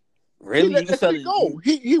like, He really, let you that selling? shit go.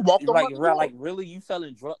 He walked on Like, the door. like, really, you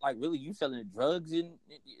selling drugs in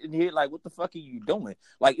here? Like, what the fuck are you doing?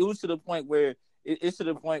 Like, it was to the point where it's to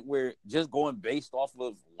the point where just going based off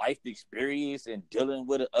of life experience and dealing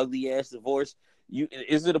with an ugly ass divorce,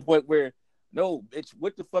 it's to the point where, no, bitch,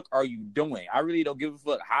 what the fuck are you doing? I really don't give a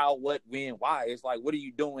fuck how, what, when, why. It's like, what are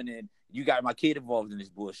you doing? And you got my kid involved in this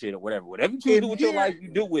bullshit or whatever. Whatever you choose to do with your life, you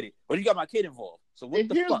do with it. But you got my kid involved. So what And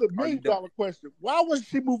the here's fuck the are you doing? $1 million question. Why was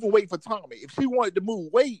she moving weight for Tommy? If she wanted to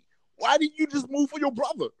move weight, why didn't you just move for your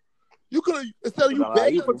brother? You could have, instead of you No,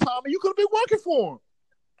 begging you- for Tommy, you could have been working for him.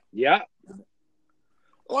 Yeah.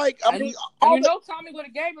 Like, I And mean, you all know that, Tommy would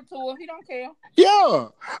have gave it to her. He don't care. yeah.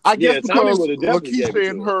 I Yeah, guess Tommy because would've definitely gave it Lakeisha to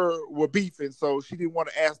and her. her were beefing, so she didn't want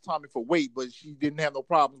to ask Tommy for weight, but she didn't have no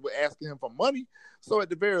problems with asking him for money. So at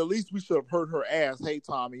the very least, we should have heard her ask, "Hey,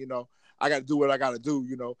 Tommy, you know, I got to do what I got to do,"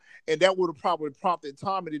 you know, and that would have probably prompted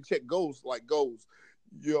Tommy to check Ghost, like, Ghost,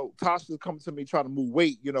 you know, Tasha's coming to me trying to move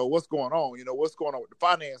weight, you know, what's going on? You know, what's going on with the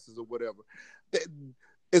finances or whatever.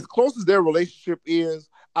 As close as their relationship is,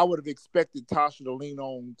 I would have expected Tasha to lean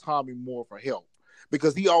on Tommy more for help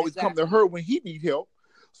because he always come to her when he need help.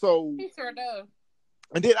 So He sure does.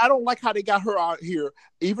 and then I don't like how they got her out here,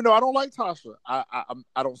 even though I don't like Tasha.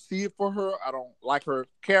 I don't see it for her. I don't like her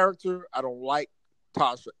character. I don't like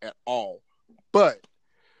Tasha at all. But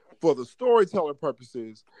for the storytelling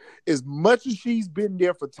purposes, as much as she's been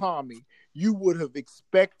there for Tommy, you would have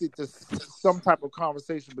expected to see some type of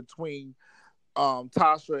conversation between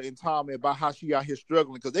Tasha and Tommy about how she out here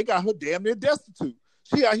struggling because they got her damn near destitute.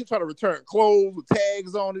 She out here trying to return clothes with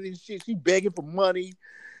tags on it and shit. She begging for money.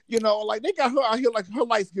 You know, like they got her out here like her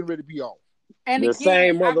life's getting ready to be on. And The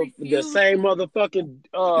again, the same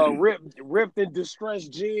motherfucking ripped and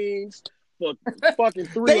distressed jeans for fucking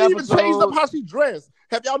 3 They even episodes. changed up how she dressed.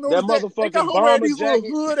 Have y'all noticed that? They motherfucking got her wearing bomber these jacket.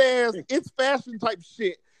 little hood ass, it's fashion type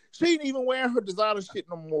shit. She ain't even wearing her designer shit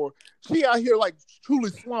no more. She out here like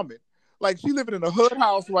truly slumming. Like she living in a hood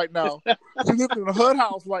house right now. She living in a hood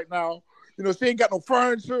house right now. You know, she ain't got no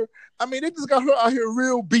furniture. I mean, they just got her out here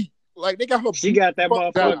real beat. Like they got her. She got that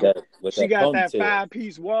fucked down. motherfucker. She got that ponytail.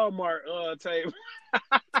 5-piece Walmart table.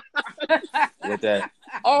 with that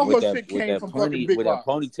All her with that shit with came that from fucking Big with that Rock.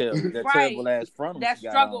 ponytail, with that Right. terrible ass frontal. that she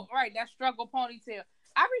got struggle, on. right? That struggle ponytail.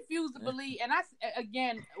 I refuse to believe, and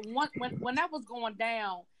when that was going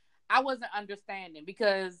down, I wasn't understanding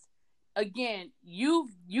because again, you've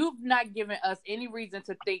not given us any reason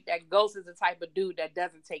to think that Ghost is the type of dude that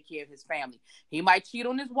doesn't take care of his family. He might cheat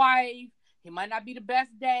on his wife. He might not be the best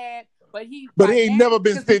dad, but he ain't never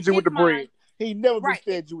been because stingy in with the his bread. mind- He ain't never been Right.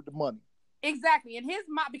 stingy with the money. Exactly. In his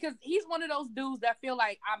mind, because he's one of those dudes that feel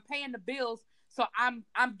like I'm paying the bills, so I'm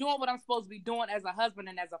doing what I'm supposed to be doing as a husband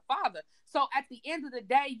and as a father. So at the end of the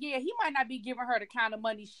day, yeah, he might not be giving her the kind of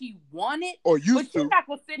money she wanted, Or but used you're to. not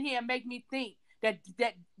gonna sit here and make me think that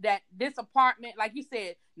this apartment, like you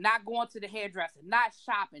said, not going to the hairdresser, not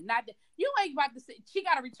shopping, not that you ain't about to say she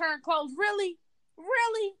got to return clothes. Really?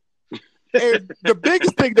 And the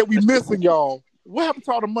biggest thing that we missing, y'all, what happened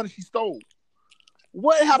to all the money she stole?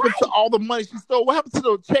 What happened to all the money she stole? What happened to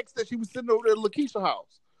the checks that she was sending over to Lakeisha's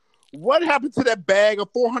house? What happened to that bag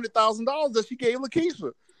of $400,000 that she gave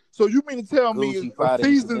Lakeisha? So you mean to tell me Gucci, a Prada,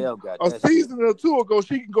 season, Chanel got a that shit. season or two ago,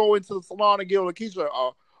 she can go into the salon and give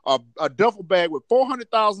Lakeisha a duffel bag with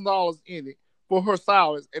 $400,000 in it for her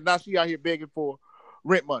salads, and now she out here begging for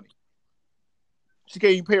rent money. She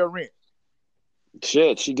can't even pay her rent.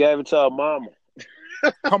 Shit, she gave it to her mama.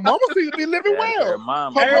 Her mama seems to be living Her well.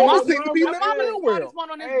 mom. Her Hey, mama her seems to be mama- living Mama the real well. smartest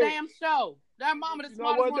one on this Hey. damn show. That mama the You know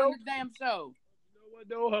smartest what, one on though? this damn show. You know what,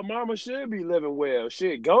 though? Her mama should be living well.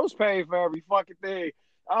 Shit, Ghost paid for every fucking thing.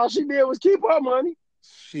 All she did was keep her money.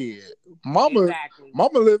 Shit, mama Exactly.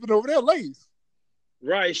 living over there lace.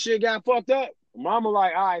 Right, shit got fucked up. Mama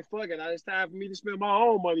like, all right, fuck it. It's time for me to spend my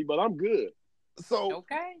own money, but I'm good. So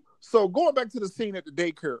Okay. So going back to the scene at the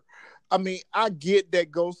daycare, I mean, I get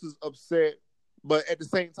that Ghost is upset, but at the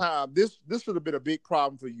same time, this should have been a big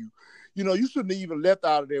problem for you. You know, you shouldn't have even left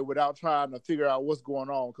out of there without trying to figure out what's going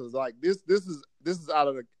on, because like this is out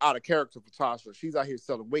of character for Tasha. She's out here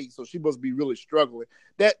selling weight, so she must be really struggling.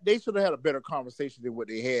 That they should have had a better conversation than what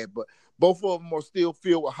they had, but both of them are still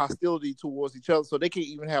filled with hostility towards each other, so they can't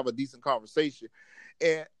even have a decent conversation.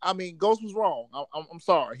 And I mean, Ghost was wrong. I'm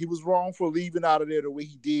sorry. He was wrong for leaving out of there the way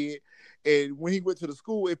he did. And when he went to the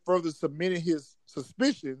school, it further cemented his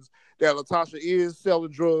suspicions that Latasha is selling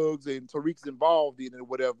drugs and Tariq's involved in it or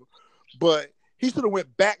whatever. But he should have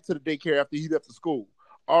went back to the daycare after he left the school.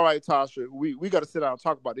 All right, Tasha, we got to sit down and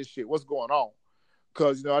talk about this shit. What's going on?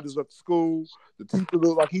 Because, you know, I just left the school. The teacher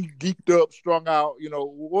looked like he geeked up, strung out. You know,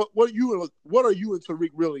 what are you and Tariq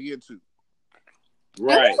really into?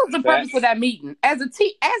 Right. And what was the purpose of that meeting? As an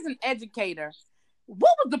educator,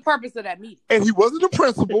 what was the purpose of that meeting? And he wasn't the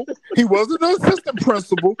principal. He wasn't the assistant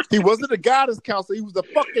principal. He wasn't the guidance counselor. He was the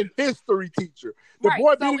fucking history teacher. The Right,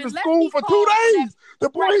 boy so been in the unless school he for 2 called for days. The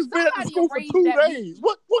boy Right, has been at the somebody school for arranged 2 that days. meeting.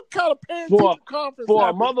 What kind of parent For- teacher conference for a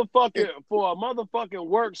happened? motherfucking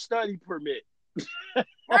work study permit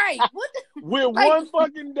Right. What? with Like- one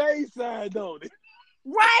fucking day signed on it.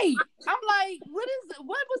 Right. I'm like, what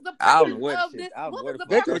was the I don't purpose know where of the this? shit- I don't know What where was the the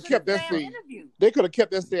They fuck could've purpose kept of this that damn scene. interview? They could have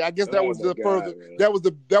kept that thing. I guess that Oh was my the God, further. man. That was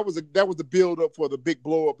the build up for the big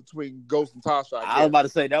blow up between Ghost and Tasha. I was I guess. about to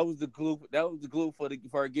say that was the glue. That was the glue for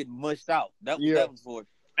her getting mushed out. That was Yeah. that was for.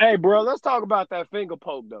 Hey, bro, let's talk about that finger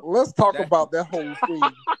poke though. Let's talk That- about that whole thing.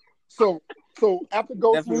 So after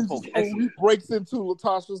Ghost Definitely leaves the poke. school, he breaks into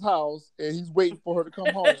Latasha's house and he's waiting for her to come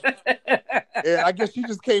home. And I guess she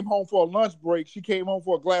just came home for a lunch break. She came home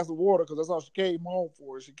for a glass of water because that's all she came home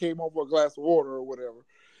for. She came home for a glass of water or whatever.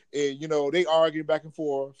 And, you know, they arguing back and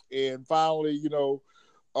forth. And finally, you know,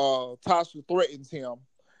 Tasha threatens him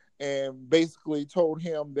and basically told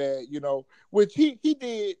him that, you know, which he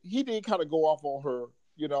did kind of go off on her.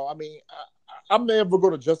 You know, I mean, I'm never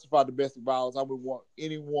going to justify domestic violence. I would want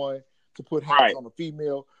anyone to put hands Right. on a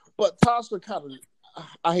female. But Tasha kind of,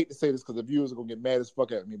 I hate to say this because the viewers are going to get mad as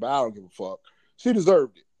fuck at me, but I don't give a fuck. She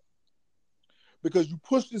deserved it. Because you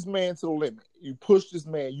push this man to the limit. You push this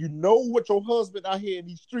man. You know what your husband out here in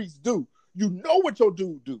these streets do. You know what your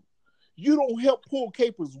dude do. You don't help pull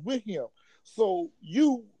capers with him. So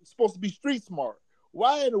you supposed to be street smart.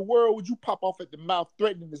 Why in the world would you pop off at the mouth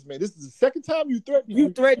threatening this man? This is the second time you threatened him. You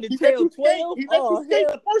threatened to He let tell you skate. 12? He let Oh, you skate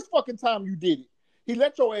hell. the first fucking time you did it. He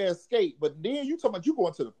let your ass skate, but then you talking about you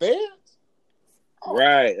going to the feds?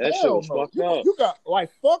 Right. That shit Hell was no. fucked You, up. you got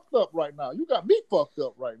like fucked up right now. You got me fucked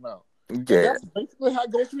up right now. And that's basically how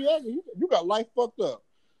Ghost reacted. You got life fucked up.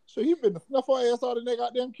 So he been to snuff her ass out in that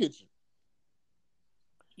goddamn kitchen.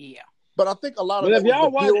 Yeah. But I think a lot of But that if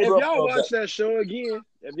y'all was the build-up of watch that show again,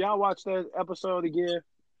 if y'all watch that episode again,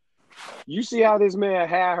 you see how this man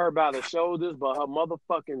had her by the shoulders, but her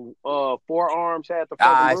motherfucking forearms had the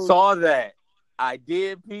fucking I bruise? saw that. I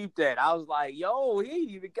did peep that. I was like, yo, he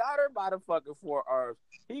even got her by the fucking forearms.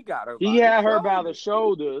 He got her. He had her by the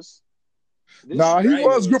shoulders. This Nah, is he crazy.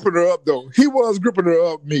 was gripping her up though. He was gripping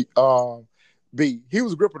her up, B. He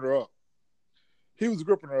was gripping her up. He was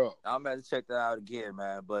gripping her up. I'm about to check that out again,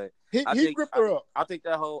 man. But He gripped her up. I think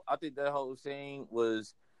that whole scene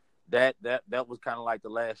was that was kind of like the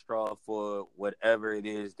last straw for whatever it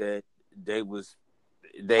is that they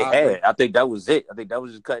had. I think that was it. I think that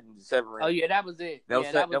was just severing. Oh yeah, that was it.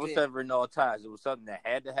 That was severing all ties. It was something that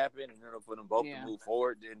had to happen in order for them both to move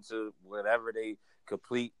forward into whatever they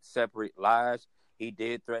complete separate lives. He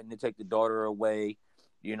did threaten to take the daughter away.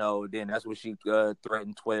 You know, then that's what she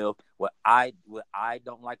threatened 12. What I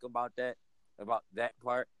don't like about that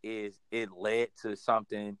part is it led to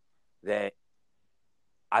something that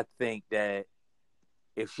I think that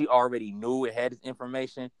if she already knew it had this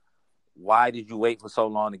information, why did you wait for so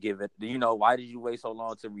long to give it? You know, why did you wait so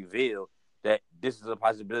long to reveal that this is a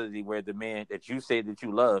possibility where the man that you say that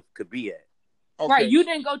you love could be at? Okay. Right, you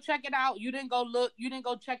didn't go check it out. You didn't go look. You didn't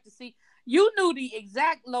go check to see. You knew the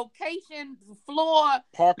exact location, floor,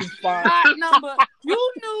 parking spot, number.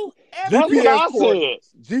 You knew everything.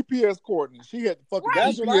 GPS coordinates. She had the fucking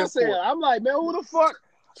That's GPS what I said. I'm like, man, who the fuck?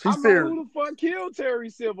 Who the fuck killed Terry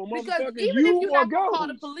Silver? Because even if you're not gonna call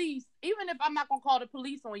the police, even if I'm not gonna call the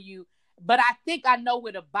police on you, but I think I know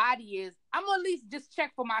where the body is, I'm gonna at least just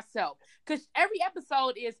check for myself. Because every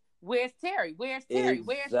episode is, where's Terry? Where's Terry? Exactly.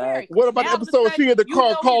 Where's Terry? What about the episode she had the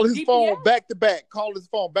car call his phone back to back,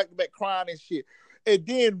 crying and shit. And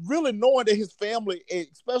then really knowing that his family,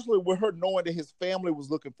 especially with her knowing that his family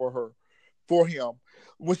was looking for him,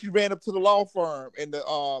 when she ran up to the law firm and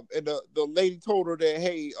the lady told her that,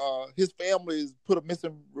 hey, his family has put a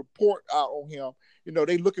missing report out on him. You know,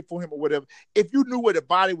 they looking for him or whatever. If you knew where the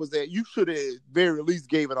body was at, you should have very least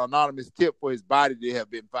gave an anonymous tip for his body to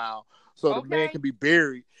have been found so the man can be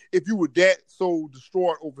buried. If you were that so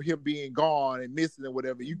distraught over him being gone and missing and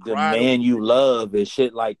whatever, you cried. The man you love and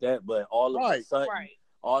shit like that, but all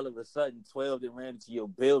of a sudden 12 that ran into your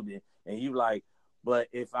building and you like, but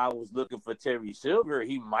if I was looking for Terry Silver,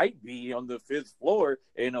 he might be on the 5th floor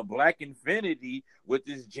in a black Infinity with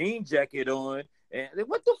his jean jacket on. And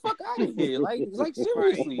what the fuck out of here? Like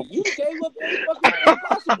seriously, you gave up every fucking thing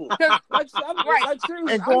possible.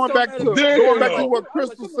 Seriously, and going back to what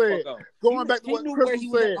Crystal said.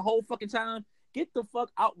 The whole fucking time. Get the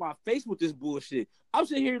fuck out my face with this bullshit. I'm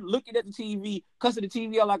sitting here looking at the TV, cussing the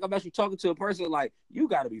TV out like I'm actually talking to a person. Like, you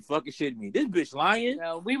gotta be fucking shitting me. This bitch lying.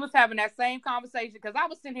 We was having that same conversation because I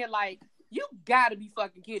was sitting here like, you gotta be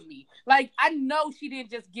fucking kidding me. Like, I know she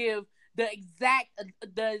didn't just give the exact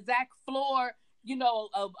floor, you know,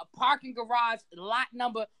 a parking garage lot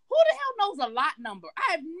number. Who the hell knows a lot number?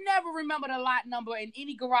 I have never remembered a lot number in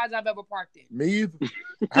any garage I've ever parked in. Me either.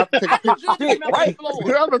 I have to take a picture. Right.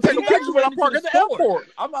 I'm going to take a picture when I park at the airport.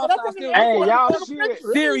 I'm outside still. Hey, y'all shit.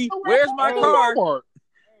 Siri, where's my car?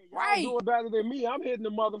 Right. Doing better than me. I'm hitting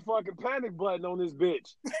the motherfucking panic button on this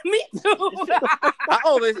bitch. Me too. I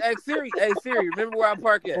always ask Siri. Hey, Siri, remember where I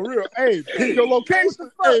park at? For real. Hey, pin your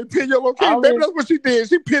location. Maybe that's what she did.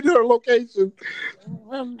 She pinned her location.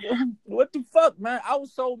 What the fuck, man? I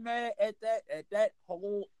was so mad at that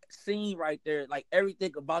whole scene right there. Like,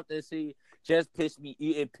 everything about that scene just pissed me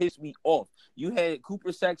off. You had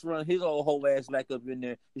Cooper Sacks run his whole ass back up in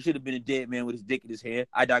there. He should have been a dead man with his dick in his hand.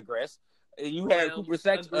 I digress. You had Cooper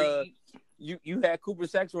Sacks. You had Cooper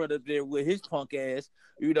Sacks run up there with his punk ass.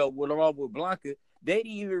 You know, along with Blanca. They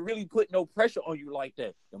didn't even really put no pressure on you like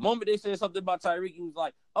that. The moment they said something about Tyreek, he was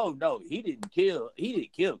like, "Oh no, he didn't kill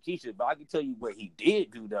Keisha." But I can tell you what he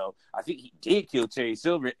did do, though. I think he did kill Terry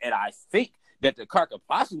Silver, and I think that the car could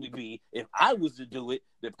possibly be, if I was to do it,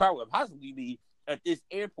 the car would possibly be at this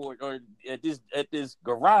airport or at this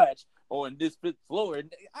garage. On this 5th floor,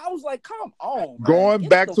 and I was like, "Come on!" Man. Going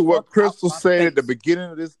back to what Crystal said at the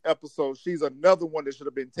beginning of this episode, she's another one that should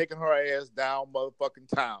have been taking her ass down, motherfucking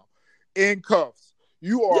town, in cuffs.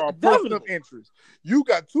 You are a person of interest. You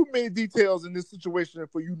got too many details in this situation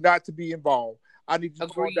for you not to be involved. I need you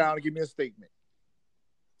to go down and give me a statement.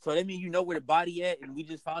 So that means you know where the body at, and we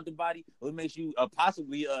just found the body. What makes you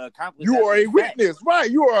possibly accomplice? You are a witness, right?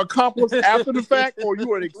 You are an accomplice after the fact, or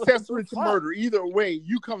you are an accessory to murder. Either way,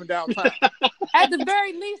 you coming downtown. At the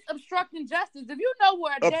very least, obstructing justice. If you know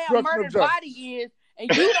where a damn murdered body is, and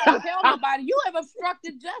you don't tell nobody, you have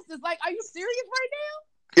obstructed justice. Like, are you serious right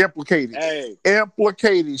now? Implicated. Hey.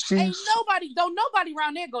 Implicated. Don't nobody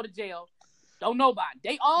around there go to jail. Don't nobody.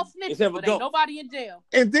 They all snitching, but ain't nobody in jail.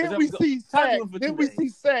 And then we see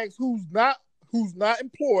Sacks, who's not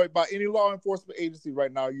employed by any law enforcement agency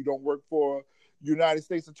right now. You don't work for United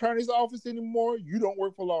States Attorney's Office anymore. You don't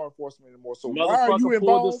work for law enforcement anymore. So why are you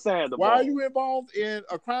involved? Why are you involved in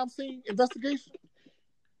a crime scene investigation?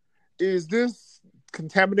 Is this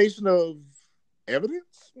contamination of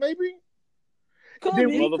evidence? Maybe. Could Then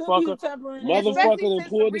be motherfucker- tampering. motherfucker Especially done since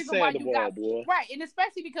pulled the the reason why you Sandoval, got boy. right, and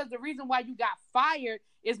especially because the reason why you got fired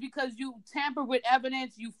is because you tampered with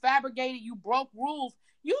evidence, you fabricated, you broke rules.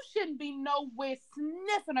 You shouldn't be nowhere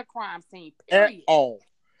sniffing a crime scene. at Period. all.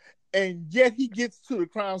 And yet he gets to the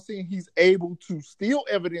crime scene. He's able to steal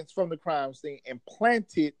evidence from the crime scene and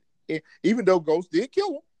plant it. Even though Ghost did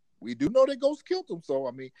kill him, we do know that Ghost killed him. So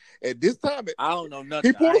I mean, at this time, I don't know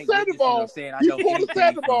nothing. He pulled I a ain't witnessing Sandoval. no saying I He know pulled a anything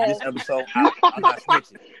Sandoval. from this episode. I'm not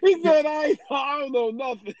snitching. He said, I don't know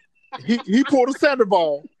nothing. he pulled a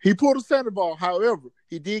Sandoval. He pulled a Sandoval. However,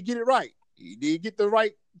 he did get it right. He did get the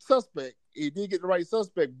right suspect.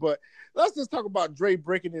 But let's just talk about Dre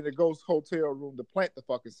breaking into Ghost hotel room to plant the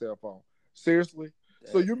fucking cell phone. Seriously?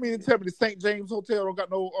 So you mean to tell me the St. James Hotel don't got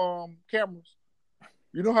no cameras?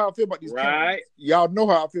 You know how I feel about these cameras. Right. Y'all know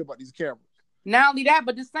how I feel about these cameras. Not only that,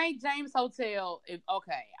 but the St. James Hotel, I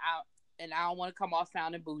don't want to come off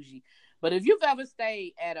sounding bougie, but if you've ever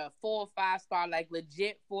stayed at a 4 or 5 star, like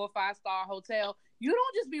legit 4 or 5 star hotel, you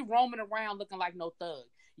don't just be roaming around looking like no thug.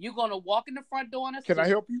 You're gonna walk in the front door in a Can I suit.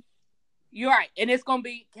 help you? You're right, and it's gonna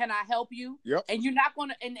be, can I help you? Yep. And you're not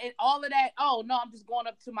gonna, and all of that. Oh no, I'm just going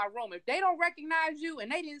up to my room. If they don't recognize you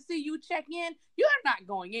and they didn't see you check in, you're not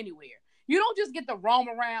going anywhere. You don't just get to roam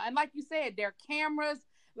around. And like you said, there are cameras.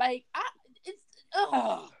 Like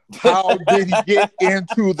How did he get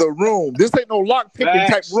into the room? This ain't no lock picking type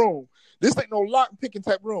Facts. room.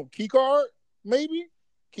 Key card, maybe?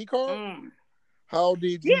 Key card? How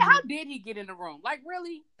did you? Yeah, how did he get in the room? Like,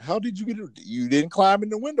 really? How did you get it? You didn't climb in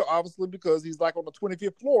the window, obviously, because he's like on the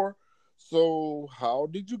 25th floor. So how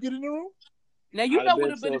did you get in the room? Now you I'd know have would been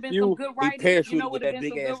have so been some few. good He writing. parachuted You know with would have that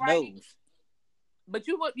been big some ass good writing. nose. But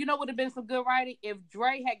you know would have been some good writing if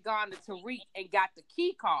Dre had gone to Tariq and got the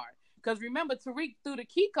key card. Because remember, Tariq threw the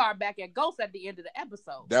key card back at Ghost at the end of the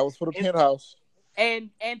episode. That was for the penthouse. And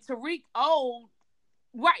Tariq owed,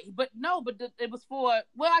 right, but no, but it was for,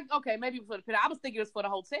 maybe it was for the penthouse. I was thinking it was for the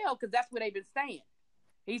hotel because that's where they've been staying.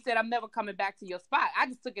 He said, I'm never coming back to your spot. I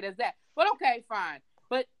just took it as that. But okay, fine.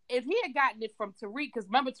 But if he had gotten it from Tariq, because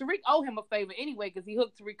remember, Tariq owed him a favor anyway because he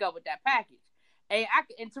hooked Tariq up with that package. And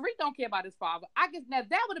Tariq don't care about his father. I guess now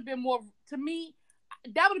that would have been more, to me,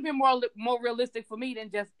 that would have been more realistic for me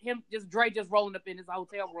than just Dre rolling up in his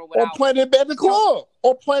hotel room Or without. planning it at the club.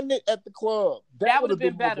 That would have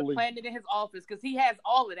been better, planning it in his office, because he has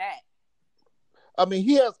all of that. I mean,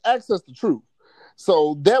 he has access to truth.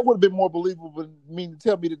 So that would have been more believable than me to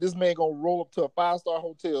tell me that this man gonna roll up to a 5-star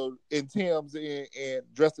hotel in Tim's and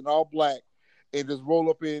dressed in all black and just roll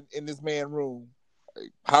up in this man's room.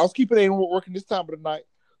 Housekeeping ain't working this time of the night.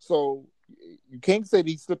 So you can't say that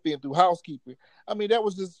he slipped in through housekeeping. I mean, that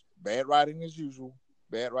was just bad writing as usual.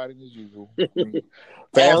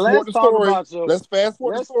 Fast forward the story. Let's fast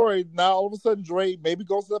forward the story. Now all of a sudden Dre maybe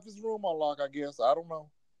goes left his room on lock, I guess. I don't know.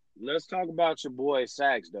 Let's talk about your boy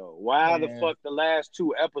Sax though. Why the fuck the last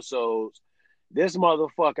 2 episodes this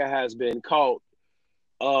motherfucker has been caught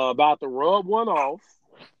about to rub one off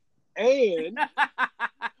and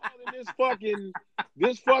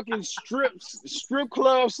this fucking strip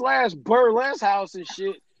club / burlesque house and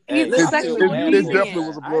shit. He's Hey, the I sexual feel bad It for definitely him.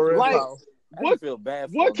 was a I blur like- house. I just feel bad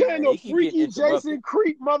for What him, kind man. of He keep getting freaky interrupted. Jason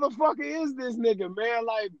Creek motherfucker is this nigga, man?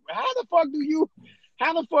 Like, how the fuck do you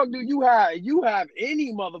have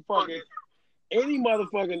any motherfucking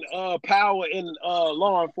power in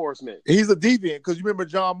law enforcement? He's a deviant because you remember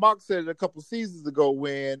John Mock said it a couple seasons ago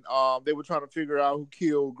when they were trying to figure out who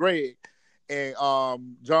killed Greg, and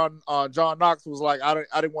John Knox was like, I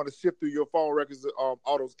didn't want to sift through your phone records all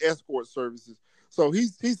those escort services. So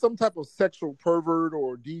he's some type of sexual pervert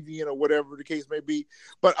or deviant or whatever the case may be.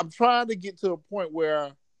 But I'm trying to get to a point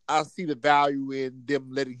where I see the value in them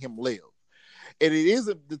letting him live, and it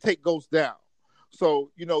isn't to take Ghost down.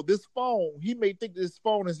 So, this phone, he may think this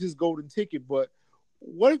phone is his golden ticket, but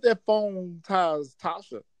what if that phone ties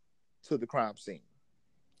Tasha to the crime scene?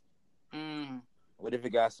 What if it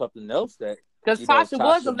got something else that? Because Tasha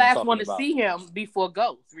was the last one to see him before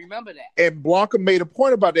Ghost. Remember that. And Blanca made a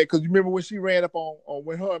point about that because you remember when she ran up on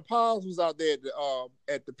when her and Paz was out there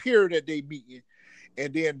at the pier that day meeting,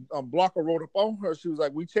 and then Blanca wrote up on her. She was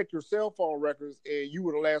like, "We checked your cell phone records, and you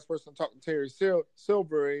were the last person to talk to Terry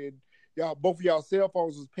Silver, and both of y'all cell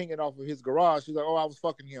phones was pinging off of his garage." She's like, "Oh, I was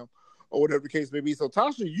fucking him," or whatever the case may be. So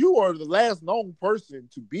Tasha, you are the last known person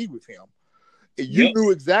to be with him. And you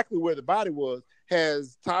knew exactly where the body was.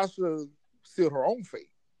 Has Tasha sealed her own fate?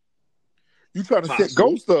 You trying to set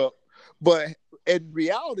Ghost up, but in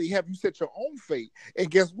reality, have you set your own fate? And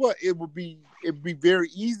guess what? It'd be very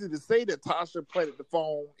easy to say that Tasha planted the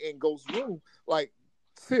phone in Ghost's room. Like,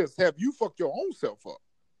 sis, have you fucked your own self up?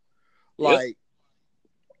 Like,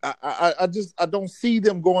 I don't see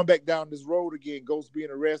them going back down this road again. Ghost being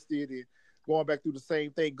arrested and going back through the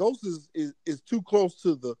same thing. Ghost is too close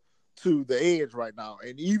to the edge right now.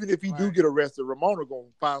 And even if he do get arrested, Ramona gonna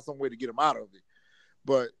find some way to get him out of it.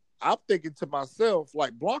 But I'm thinking to myself,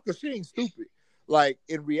 like, Blanca, she ain't stupid. Like,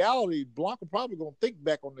 in reality, Blanca probably gonna think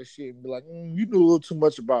back on this shit and be like, you knew a little too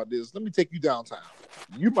much about this. Let me take you downtown.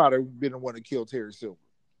 You might have been the one that killed Terry Silver.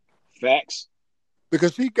 Facts.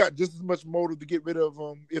 Because she got just as much motive to get rid of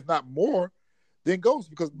him, if not more, than Ghost.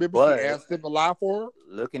 Because remember, she asked him to lie for her.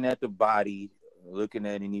 Looking at the body, looking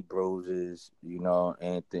at any bruises,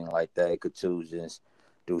 anything like that, contusions,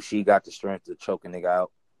 do she got the strength to choke a nigga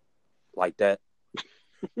out like that?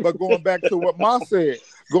 But going back to what Ma said,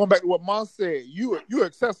 you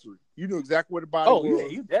accessory. You knew exactly where the body was. Yeah,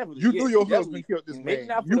 you definitely. You knew your husband killed this man.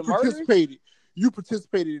 You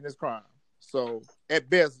participated in this crime. So at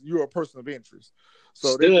best, you're a person of interest.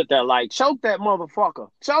 So stood there like, choke that motherfucker,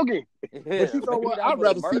 choke him. But you know what? I'd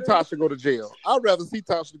rather see Tasha go to jail. I'd rather see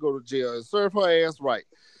Tasha go to jail and serve her ass right.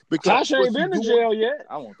 Because Tasha ain't been to jail yet.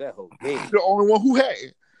 I want that whole game. She's the only one who had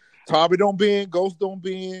it. Tommy don't been, Ghost don't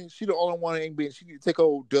been. She the only one that ain't been. She need to take her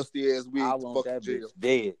old dusty ass wig. I want that bitch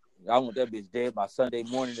dead. I want that bitch dead by Sunday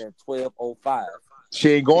morning at 12:05. She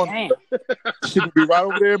ain't going. She can be right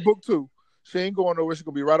over there in book 2. She ain't going nowhere. She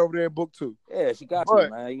gonna be right over there in book 2. Yeah, she got to,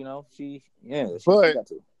 man. She got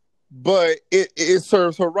to. But it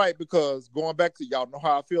serves her right, because going back to, y'all know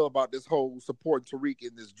how I feel about this whole supporting Tariq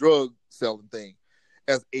in this drug selling thing.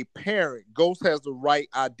 As a parent, Ghost has the right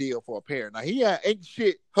idea for a parent. Now, he ain't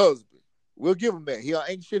shit husband. We'll give him that. He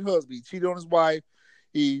ain't shit husband. He cheated on his wife.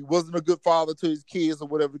 He wasn't a good father to his kids or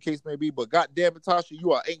whatever the case may be. But goddamn it, Tasha,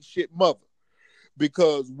 you are ain't shit mother.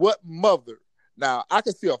 Because what mother? Now, I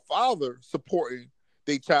can see a father supporting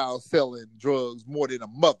their child selling drugs more than a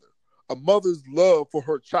mother. A mother's love for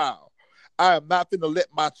her child. I am not going to let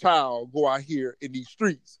my child go out here in these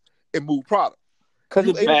streets and move product. Because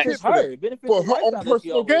it benefits her. For her own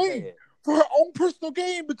personal gain. For her own personal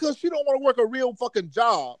gain, because she don't want to work a real fucking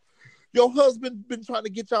job. Your husband been trying to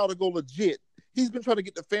get y'all to go legit. He's been trying to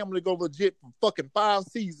get the family to go legit for fucking 5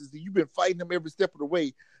 seasons, and you've been fighting him every step of the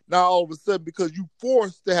way. Now, all of a sudden, because you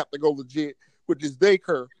forced to have to go legit with this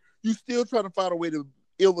daycare, you still trying to find a way to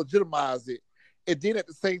illegitimize it. And then at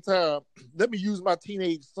the same time, let me use my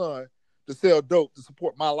teenage son to sell dope to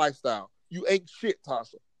support my lifestyle. You ain't shit,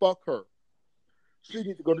 Tasha. Fuck her. She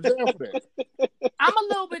needs to go to jail for that. I'm a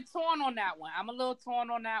little bit torn on that one.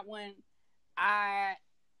 I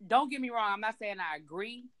don't get me wrong. I'm not saying I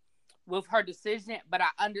agree with her decision, but I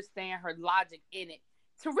understand her logic in it.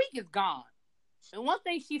 Tariq is gone. And one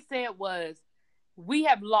thing she said was, we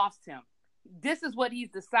have lost him. This is what he's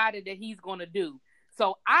decided that he's going to do.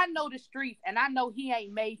 So I know the streets, and I know he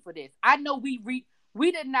ain't made for this. I know we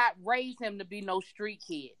did not raise him to be no street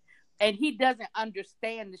kid, and he doesn't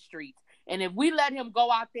understand the streets. And if we let him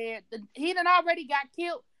go out there, he done already got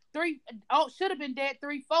killed should have been dead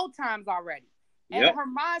 3-4 times already. And her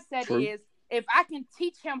mindset is, if I can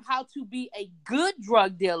teach him how to be a good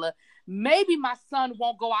drug dealer, maybe my son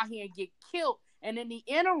won't go out here and get killed. And in the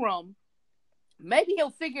interim, maybe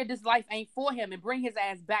he'll figure this life ain't for him and bring his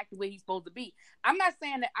ass back to where he's supposed to be. I'm not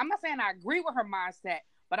saying I agree with her mindset,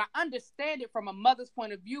 but I understand it from a mother's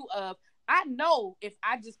point of view of, I know if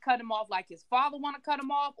I just cut him off like his father want to cut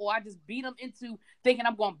him off, or I just beat him into thinking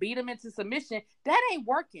I'm going to beat him into submission, that ain't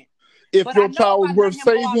working. If your child was worth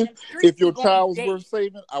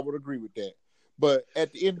saving, I would agree with that. But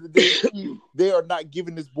at the end of the day, they are not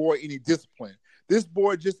giving this boy any discipline. This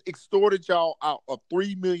boy just extorted y'all out of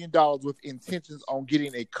 $3 million with intentions on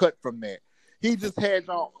getting a cut from that. He just had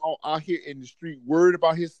y'all out here in the street worried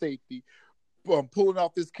about his safety, pulling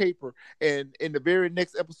off this caper, and in the very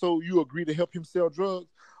next episode, you agree to help him sell drugs.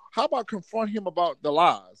 How about confront him about the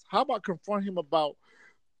lies? How about confront him about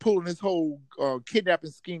pulling this whole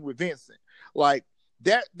kidnapping scheme with Vincent? Like,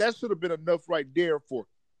 that should have been enough right there for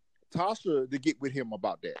Tasha to get with him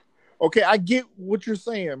about that. Okay, I get what you're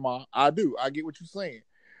saying, Ma. I do. I get what you're saying.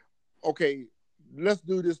 Okay, let's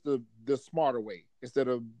do this the smarter way instead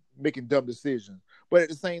of making dumb decisions. But at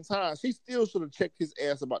the same time, she still should have checked his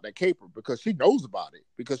ass about that caper, because she knows about it,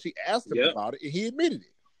 because she asked him about it and he admitted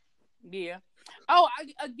it. Yeah. Oh,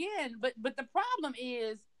 but the problem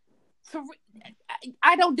is,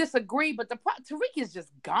 I don't disagree, but Tariq is just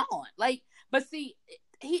gone. Like, but see,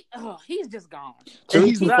 he's just gone.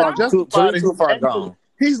 He's not justified in his anger.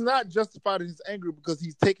 He's not justified in his anger, because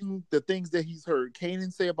he's taking the things that he's heard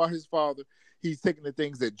Kanan say about his father. He's taking the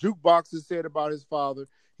things that Jukebox has said about his father.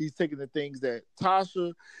 He's taking the things that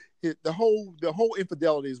Tasha, the whole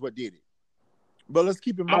infidelity is what did it. But let's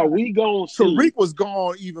keep in Are mind, we gonna see? Tariq was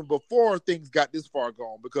gone even before things got this far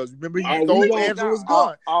gone, because remember he Are stole we gonna- Angela's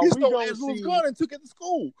gun. are He we stole gonna Angela's see- gun and took it to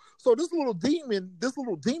school. So this little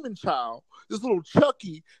demon child, this little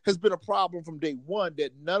Chucky has been a problem from day one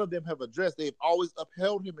that none of them have addressed. They've always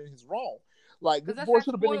upheld him in his wrong. Like, 'Cause this that's boy that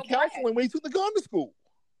should have been in spoiled brat. counseling when he took the gun to school.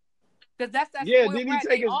 Because that's that Yeah, spoiled didn't he brat. take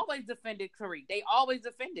They his- always defended Tariq. They always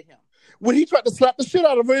defended him. When he tried to slap the shit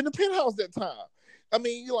out of her in the penthouse that time. I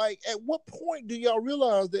mean, like, at what point do y'all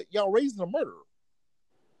realize that y'all raising a murderer?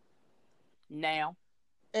 Now,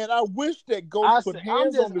 And I wish that Ghost put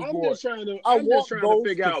hands on this boy. I I'm want just trying to Ghost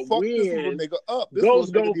figure to out fuck this little when nigga up. This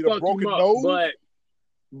Ghost little gonna nigga need a fuck broken him up, nose.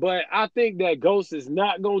 but I think that Ghost is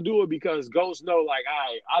not gonna do it because Ghost know, like,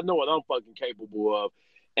 I know what I'm fucking capable of,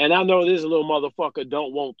 and I know this little motherfucker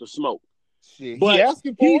don't want to smoke. Shit, But he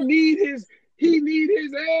asking for he it. need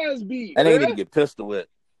his ass beat. And they need bruh. to get pistol whipped.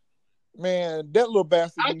 Man, that little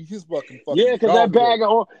bastard need his fucking Yeah, because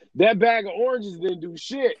dog that bag of oranges didn't do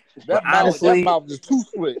shit. that But mouth, honestly- that mouth is too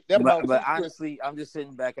split. That mouth But too split. honestly, I'm just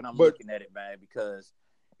sitting back and I'm But- looking at it, man, because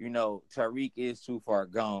Tariq is too far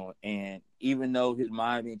gone, and even though his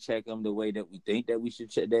mind didn't check him the way that we think that we should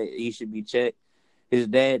check, that he should be checked, his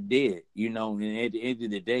dad did. And at the end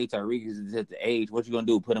of the day, Tariq is at the age. What you gonna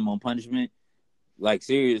do? Put him on punishment? Like,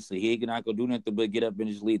 seriously, he ain't not gonna do nothing but get up and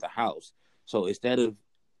just leave the house. So instead of,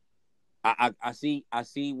 I see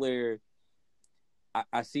where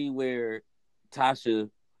Tasha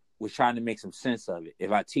was trying to make some sense of it.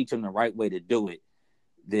 If I teach him the right way to do it,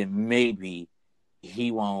 then maybe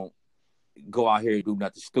he won't go out here and do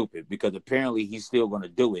nothing stupid, because apparently he's still going to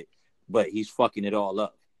do it, but he's fucking it all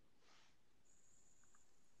up.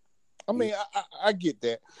 I mean, I get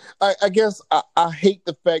that. I guess I hate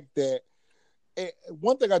the fact that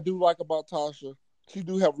one thing I do like about Tasha, she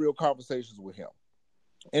do have real conversations with him.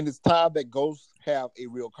 And it's time that Ghost have a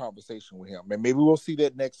real conversation with him. And maybe we'll see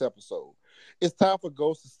that next episode. It's time for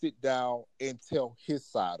Ghost to sit down and tell his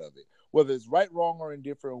side of it. Whether it's right, wrong, or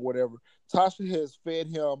indifferent or whatever, Tasha has fed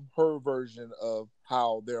him her version of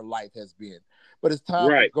how their life has been. But it's time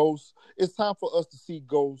for Ghost. It's time for us to see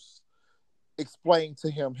Ghost explain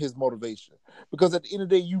to him his motivation. Because at the end of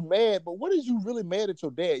the day, you mad, but what is you really mad at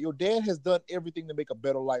your dad? Your dad has done everything to make a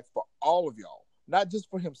better life for all of y'all, not just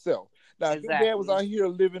for himself. Now, if your dad was out here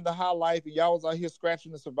living the high life and y'all was out here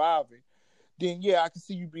scratching and surviving, then yeah, I can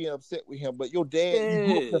see you being upset with him. But your dad, you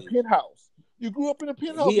grew up in a penthouse. You grew up in a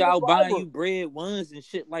penthouse. He out buying you bread ones and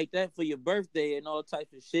shit like that for your birthday and all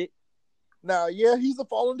types of shit. Now, yeah, he's a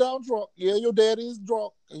falling down drunk. Yeah, your dad is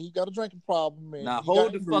drunk and he got a drinking problem. And now,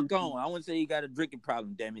 hold the fuck on. I wouldn't say he got a drinking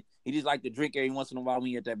problem, damn it. He just like to drink every once in a while when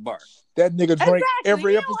he at that bar. That nigga drink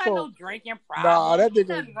every he episode. Don't have no drinking problem. Nah, that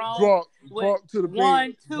nigga drunk to the bed.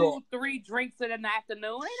 1, 2, drunk. 3 drinks in an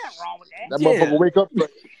afternoon. Ain't nothing wrong with that. That motherfucker wake up.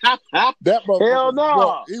 That motherfucker. Hell no.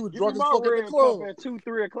 Drunk. He was drunk as fuck at the club. At 2,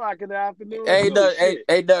 3 o'clock in the afternoon.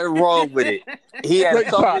 Ain't nothing wrong with it. He had a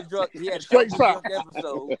couple drunk. He had a straight couple shot. drunk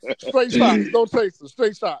episodes. Straight shots. No chaser.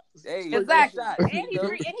 Straight shots. Hey, Exactly. shot. And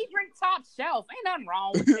he drink top shelf. Ain't nothing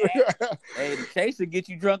wrong with that. Hey, the chaser get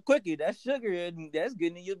you drunk quicker. That's sugar and that's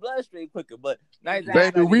getting in your bloodstream quicker. But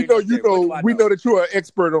baby, we know you know. We know that you are an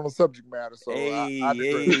expert on the subject matter. So hey, I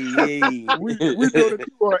hey. we know that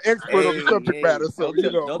you are an expert on the subject matter. So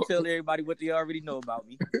don't tell everybody what they already know about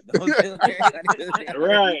me. Don't tell everybody what they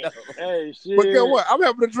already know. Hey, shit. But guess what? I'm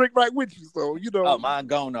having a drink right with you, so you know. Oh, mine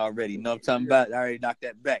gone already. No, I'm talking about. I already knocked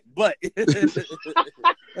that back. But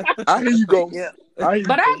I hear you go. Yeah. I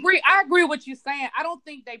agree with what you're saying. I don't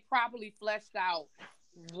think they properly fleshed out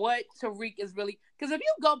what Tariq is really, because if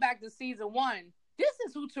you go back to season 1, this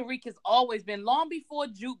is who Tariq has always been. Long before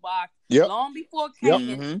Jukebox, long before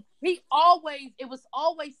Kanan, it was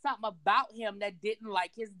always something about him that didn't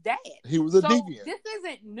like his dad. He was a deviant. This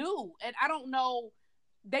isn't new, and I don't know.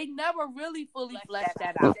 They never really fully fleshed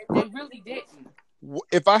that out. They really didn't.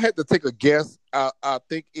 If I had to take a guess, I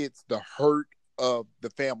think it's the hurt of the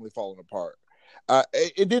family falling apart.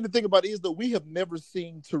 And then the thing about it is that we have never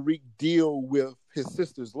seen Tariq deal with his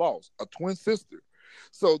sister's loss, a twin sister.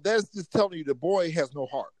 So that's just telling you the boy has no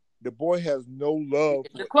heart. The boy has no love.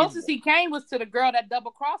 The closest he came was to the girl that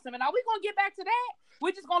double crossed him. And are we gonna get back to that?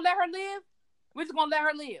 We're just gonna let her live. We're just gonna let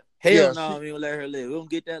her live. Hell no, we don't let her live. We don't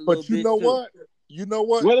get that little. But you know what? You know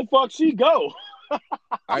what? Where the fuck she go?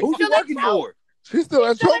 Who's she working for? She's still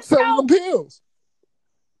at Choke selling them pills.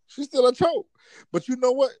 She's still at Choke. But you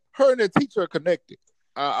know what? Her and that teacher are connected.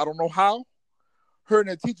 I don't know how. Her and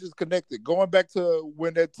that teacher is connected. Going back to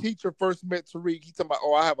when that teacher first met Tariq, he talking about,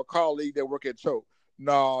 I have a colleague that work at Choke.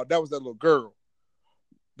 No, that was that little girl.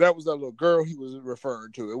 That was that little girl he was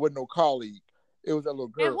referring to. It wasn't no colleague. It was that little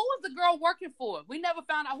And girl. who was the girl working for? We never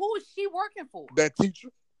found out. Who was she working for? That teacher.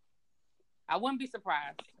 I wouldn't be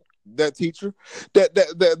surprised. That teacher.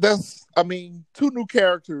 That's. I mean, two new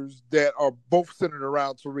characters that are both centered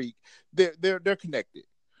around Tariq. They're connected.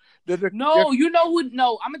 No, you know who?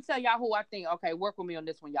 No, I'm gonna tell y'all who I think. Okay, work with me on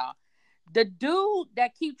this one, y'all. The dude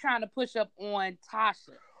that keep trying to push up on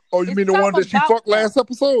Tasha. Oh, you mean the one that she fucked last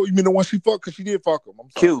episode? You mean the one she fucked because she did fuck him?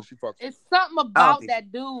 I'm sorry, she fucked him. It's something about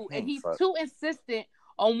that dude, and he's too insistent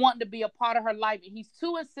on wanting to be a part of her life, and he's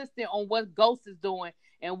too insistent on what Ghost is doing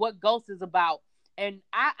and what Ghost is about. And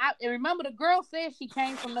I remember the girl said she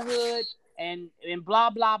came from the hood and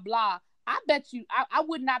blah blah blah. I bet you I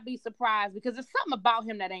would not be surprised because there's something about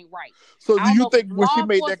him that ain't right. So do you think when she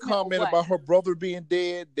made that comment about her brother being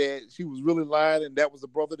dead that she was really lying and that was the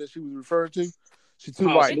brother that she was referring to? She's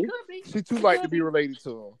too light. She's too light to be related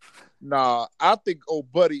to him. Nah, I think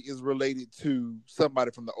old Buddy is related to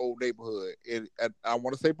somebody from the old neighborhood. And I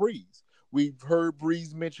want to say Breeze. We've heard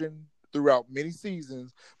Breeze mentioned throughout many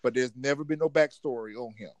seasons, but there's never been no backstory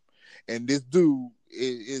on him. And this dude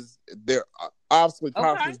is there. Obviously,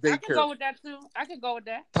 Tasha's daycare. I can go with that too. I can go with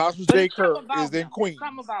that. Tasha's daycare is in Queens.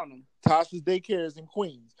 Something about him. Tasha's daycare is in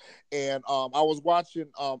Queens, and I was watching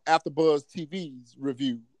AfterBuzz TV's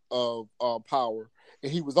review of Power,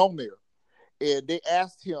 and he was on there, and they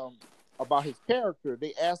asked him about his character.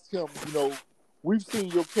 They asked him, we've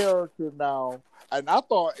seen your character now, and I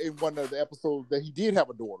thought in one of the episodes that he did have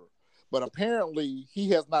a daughter, but apparently he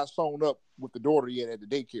has not shown up with the daughter yet at the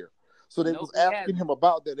daycare. So they was asking him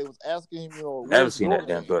about that. They was asking him, never seen that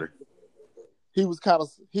damn daughter. He was kind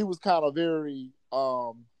of very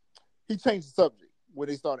he changed the subject when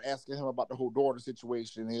they started asking him about the whole daughter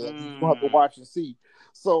situation. He's going to have to watch and see.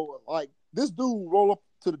 So like this dude roll up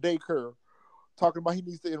to the daycare talking about he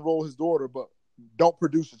needs to enroll his daughter, but don't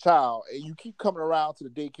produce a child. And you keep coming around to the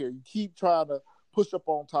daycare. You keep trying to push up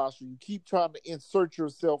on Tasha. You keep trying to insert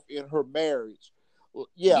yourself in her marriage.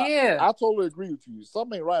 Yeah, I totally agree with you.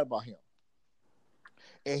 Something ain't right about him.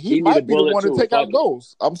 And he might be the one to take out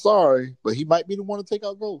Ghost. I'm sorry, but he might be the one to take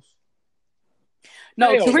out Ghost.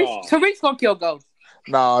 No, Tariq's gonna kill Ghost.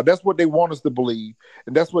 Nah, that's what they want us to believe.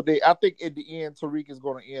 And that's what I think in the end, Tariq is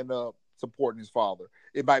going to end up supporting his father.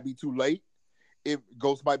 It might be too late.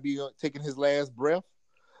 Ghost might be taking his last breath.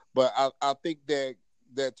 But I think that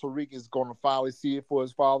Tariq is going to finally see it for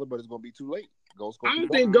his father, but it's going to be too late. I don't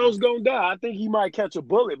think Ghost's gonna die. I think he might catch a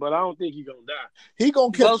bullet, but I don't think he's gonna die. He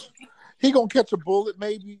gonna catch a bullet,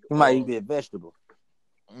 maybe. He might even be a vegetable.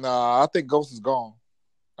 Nah, I think Ghost is gone.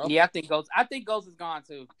 I think Ghost is gone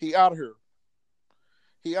too. He out of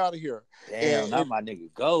here. Damn, not my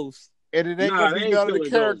nigga Ghost. And it ain't gonna be none of the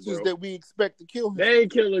characters that we expect to kill him. They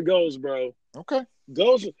ain't killing Ghost, bro. Okay.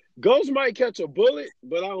 Ghost might catch a bullet,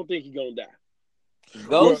 but I don't think he's gonna die.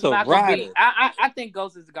 Ghost or Ryder? I think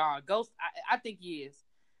Ghost is gone. Ghost, I think he is.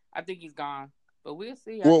 I think he's gone. But we'll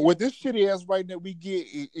see. Well, with this shitty ass writing that we get,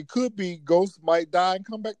 it could be Ghost might die and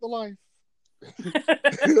come back to life.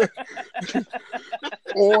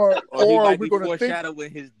 or we're going to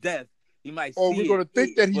foreshadowing his death. He might. Or we're going to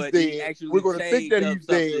think that he's dead. We're going to think that he's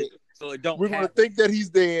dead. So it don't. We're going to think that he's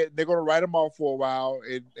dead. They're going to write him off for a while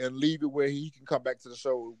and leave it where he can come back to the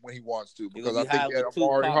show when he wants to. Because I think that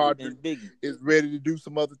Amari Hardwick is ready to do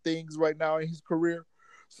some other things right now in his career.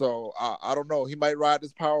 So I don't know. He might ride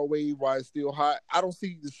this power wave while it's still hot. I don't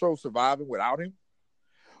see the show surviving without him.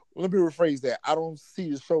 Let me rephrase that. I don't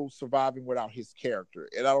see the show surviving without his character,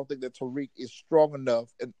 and I don't think that Tariq is strong enough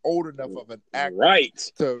and old enough of an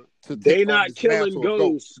actor, to they not killing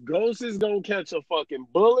Ghost. Ghost is gonna catch a fucking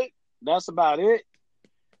bullet. That's about it.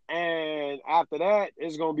 And after that,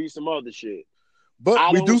 it's gonna be some other shit.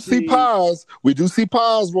 But we do see Paz. We do see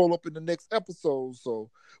Paz roll up in the next episode. So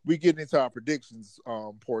we get into our predictions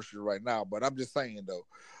portion right now. But I'm just saying though,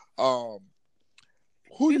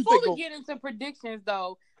 before we get into predictions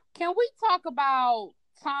though, can we talk about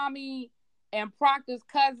Tommy and Proctor's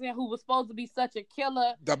cousin, who was supposed to be such a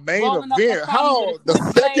killer? The main event. How the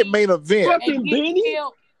second main event? Fucking Benny.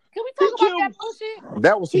 Can we talk about that bullshit?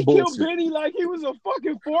 That was some bullshit. He killed Benny like he was a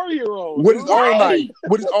fucking 4-year-old. With his own knife.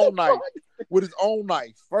 With his own knife. With his own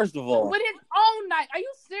knife. First of all. With his own knife. Are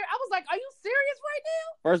you serious? I was like, are you serious right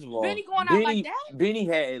now? First of all. Benny going out like that? Benny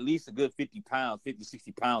had at least a good 50,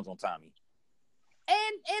 60 pounds on Tommy.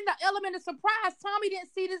 And the element of surprise, Tommy didn't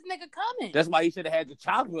see this nigga coming. That's why he should have had the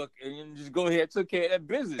chop hook and just go ahead and took care of that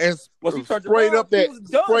business. And sprayed up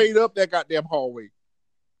that goddamn hallway.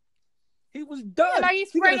 He was done. Yeah, like he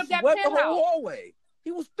sprayed up that penthouse. The whole hallway.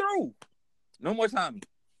 He was through. No more Tommy.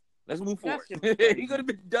 Let's move forward. He could have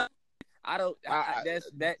been done. I don't. That's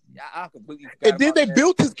that. I completely forgot. And then about they that.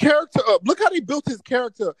 built his character up. Look how they built his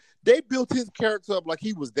character up. They built his character up like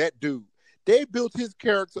he was that dude. They built his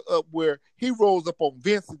character up where he rolls up on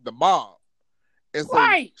Vincent the mob and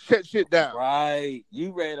say, shut shit down. Right.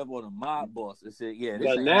 You ran up on a mob boss and said, yeah. This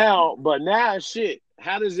But ain't now, shit.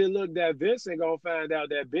 How does it look that Vincent gonna find out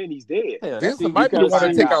that Benny's dead? happening. Vincent might be the one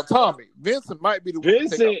to take out Tommy. Vincent might be the one to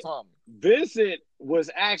take out Tommy. Vincent was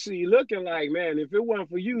actually looking like, man, if it wasn't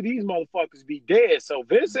for you, these motherfuckers be dead. So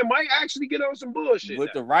Vincent might actually get on some bullshit.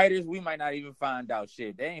 With the writers, we might not even find out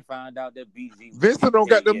shit. They ain't find out that BG. Vincent don't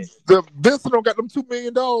got them. Vincent don't got them $2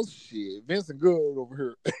 million. Shit, Vincent good over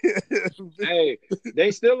here. Hey,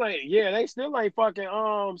 they still ain't. Yeah, they still ain't fucking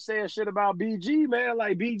saying shit about BG, man.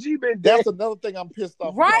 Like BG been dead. That's another thing I'm pissed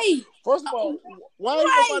off. Right. About. First of all, why ain't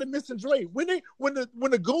nobody missing Dre? When the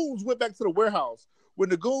goons went back to the warehouse. When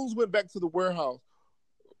the goons went back to the warehouse,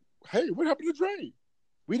 hey, what happened to Dre?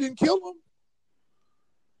 We didn't kill him.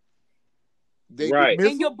 Right.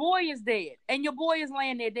 And your boy is dead. And your boy is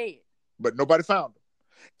laying there dead. But nobody found him.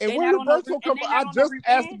 And They when not on Roberto come, I just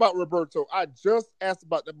asked about Roberto. I just asked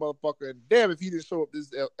about that motherfucker. And damn, if he didn't show up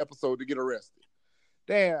this episode to get arrested.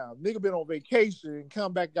 Damn, nigga been on vacation and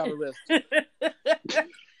come back got arrested.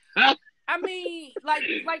 I mean, like,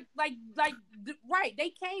 right?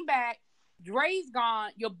 They came back. Dre's gone.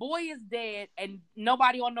 Your boy is dead, and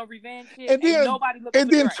nobody on no revenge shit. And then, nobody looking. And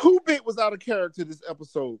then 2-Bit was out of character this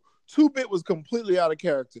episode. 2-Bit was completely out of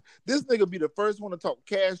character. This nigga be the first one to talk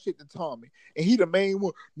cash shit to Tommy, and he the main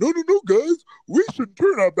one. No, guys, we shouldn't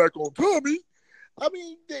turn our back on Tommy. I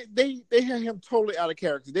mean, they had him totally out of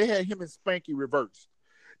character. They had him and Spanky reversed.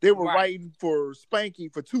 They were writing for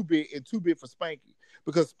Spanky for 2-Bit and 2-Bit for Spanky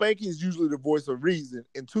because Spanky is usually the voice of reason,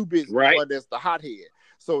 and 2-Bit's the one that's the hothead.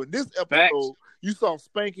 So in this episode, you saw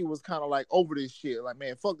Spanky was kind of like over this shit. Like,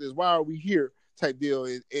 man, fuck this. Why are we here? Type deal.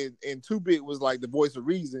 And 2-Bit was like the voice of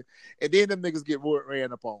reason. And then them niggas get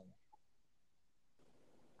ran up on.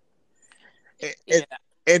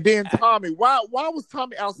 And then Tommy, why was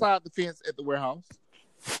Tommy outside the fence at the warehouse?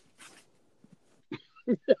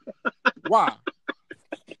 Why?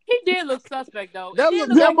 He did look suspect though. That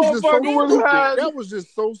was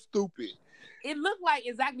just so stupid. It looked like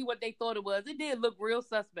exactly what they thought it was. It did look real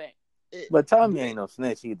suspect. But Tommy ain't no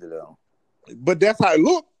snitch either, though. But that's how it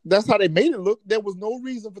looked. That's how they made it look. There was no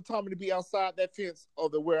reason for Tommy to be outside that fence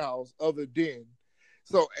of the warehouse other than.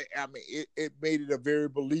 So, I mean, it made it a very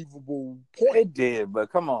believable point. It did,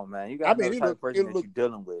 but come on, man. You got to know the type of person that you're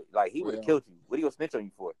dealing with. Like, he would have killed you. What are you going to snitch on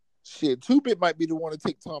you for? Shit, 2-Bit might be the one to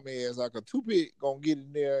take Tommy ass. Like, a 2-Bit going to get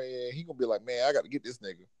in there and he going to be like, man, I got to get this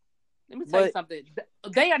nigga. Let me tell you something.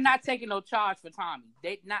 They are not taking no charge for Tommy.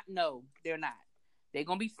 They're not. They're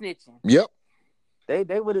gonna be snitching. Yep. They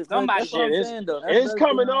would have. Somebody it's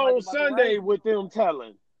coming on Sunday with them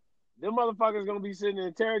telling. Them motherfuckers gonna be sitting in the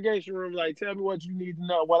interrogation room like, tell me what you need to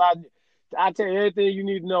know. Well, I tell you everything you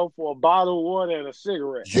need to know for a bottle of water and a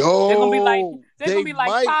cigarette. Yo, they're gonna be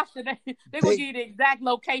like Tasha. They're gonna give you the exact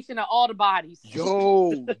location of all the bodies.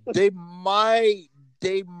 Yo, they might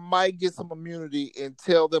get some immunity and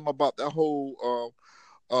tell them about that whole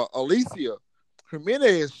Alicia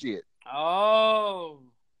Jimenez shit. Oh.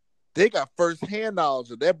 They got first-hand knowledge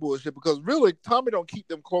of that bullshit because really Tommy don't keep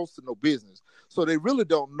them close to no business. So they really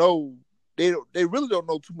don't know they really don't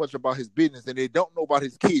know too much about his business, and they don't know about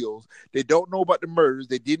his kills. They don't know about the murders.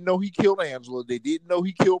 They didn't know he killed Angela. They didn't know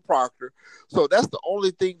he killed Proctor. So that's the only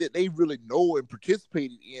thing that they really know and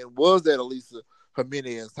participated in was that Alicia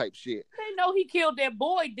Jimenez type shit. They know he killed that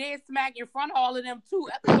boy dead smack in front of all of them 2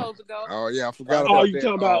 episodes ago. Oh yeah, I forgot about that. You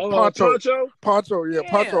talking about Poncho? Poncho, yeah,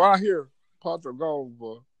 Poncho out here. Poncho gone,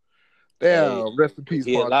 boy. Damn, rest in peace,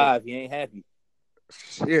 he Poncho. Alive, he ain't happy.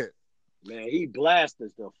 Shit. Man, he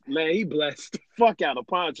blasted stuff. Man, he blasted the fuck out of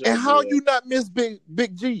Poncho. And how you not miss Big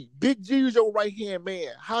G? Big G is your right hand man.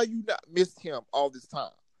 How you not missed him all this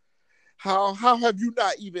time? How have you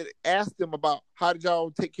not even asked him about how did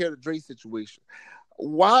y'all take care of the Dre situation?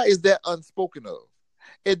 Why is that unspoken of?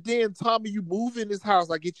 And then Tommy, you move in this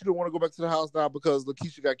house. I get you don't want to go back to the house now because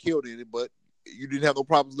Lakeisha got killed in it, but you didn't have no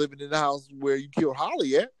problems living in the house where you killed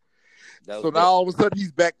Holly at. So now all of a sudden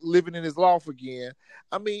he's back living in his loft again.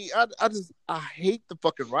 I mean, I hate the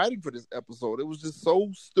fucking writing for this episode. It was just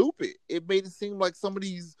so stupid. It made it seem like some of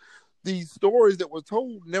these stories that were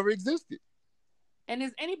told never existed. And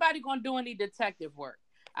is anybody going to do any detective work?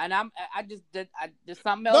 And I just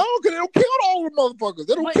something else. No, because they don't kill all the motherfuckers.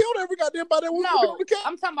 They don't kill every goddamn body that was on the case.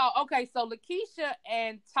 I'm talking about, okay, so Lakeisha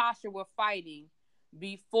and Tasha were fighting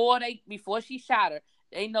before she shot her.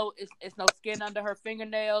 Ain't no, it's no skin under her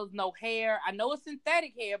fingernails, no hair. I know it's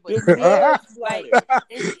synthetic hair, but The blood like splatter.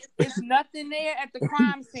 it's nothing there at the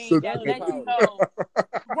crime scene So that that's lets you know.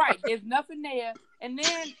 Right, there's nothing there. And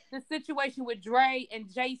then the situation with Dre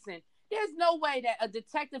and Jason, there's no way that a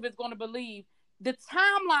detective is going to believe the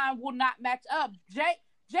timeline will not match up.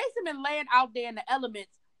 Jason been laying out there in the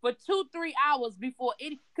elements for 2-3 hours before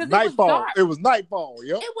it, because it was dark. It was nightfall.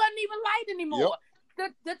 Yep. It wasn't even light anymore. The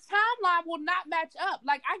timeline will not match up.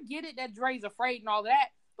 Like, I get it that Dre's afraid and all that,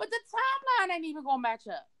 but the timeline ain't even gonna match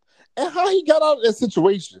up. And how he got out of that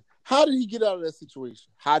situation? How did he get out of that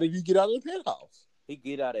situation? How did he get out of the penthouse? He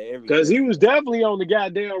get out of everything. Because he was definitely on the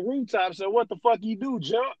goddamn rooftop. So what the fuck he do,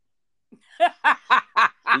 jump?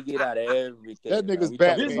 He get out of everything. That nigga's We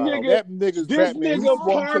Batman. talking about- That nigga's this Batman. He nigga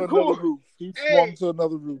swung to another parkour. roof. He Hey. swung to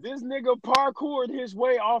another roof. This nigga parkoured his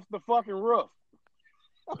way off the fucking roof.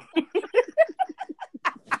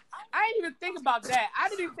 I didn't even think about that. I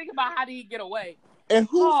didn't even think about how did he get away. And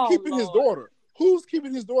who's Oh, keeping his Lord. daughter? Who's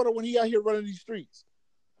keeping his daughter when he out here running these streets?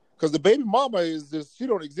 Because the baby mama is just, she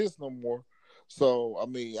don't exist no more. So, I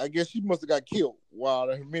mean, I guess she must have got killed while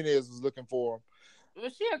Jimenez was looking for him.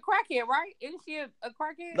 Was she a crackhead, right? Isn't she a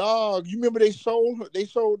crackhead? No, you remember they showed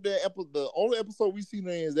that episode. The only episode we seen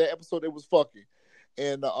is that episode that was fucking,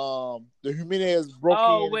 and the Jimenez broke in.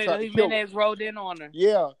 And when tried to kill her. Jimenez rode in on her.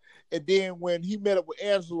 Yeah, and then when he met up with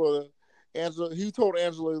Angela, he told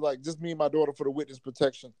Angela, like, just me and my daughter for the witness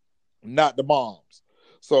protection, not the moms.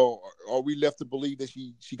 So are we left to believe that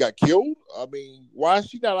she got killed? I mean, why is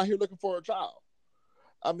she not out here looking for her child?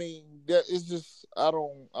 I mean, that is just, I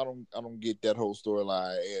don't get that whole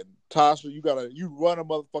storyline. And Tasha, you run a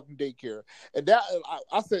motherfucking daycare. And that,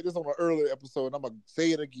 I said this on an earlier episode, and I'm gonna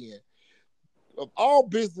say it again. Of all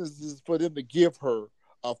businesses for them to give her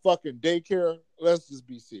a fucking daycare, let's just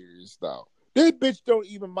be serious now. This bitch don't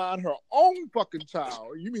even mind her own fucking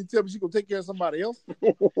child. You mean tell me she gonna take care of somebody else? Her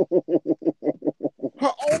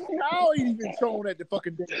own child ain't even shown at the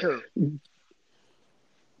fucking daycare.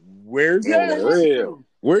 Where's Yaz?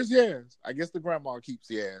 Where's Yaz? I guess the grandma keeps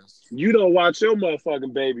Yaz. You don't watch your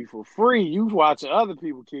motherfucking baby for free. You watch other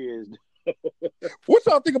people's kids. What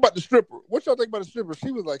y'all think about the stripper?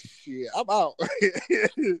 She was like, shit, I'm out. Yeah,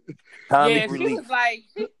 she was like,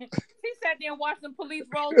 she sat there and watched some police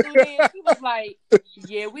roll through there. She was like,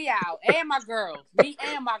 yeah, we out. And my girls. Me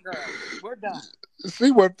and my girls. We're done.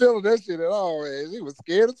 She wasn't feeling that shit at all, man. She was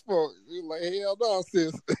scared as fuck. She was like, hell no,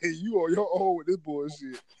 sis. You on your own with this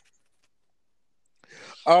bullshit.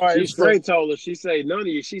 All right. She straight told her, she say, none of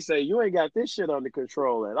you, she say, you ain't got this shit under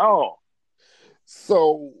control at all.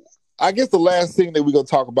 So I guess the last thing that we're going to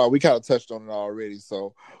talk about, we kind of touched on it already.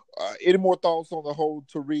 So any more thoughts on the whole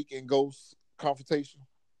Tariq and Ghost confrontation?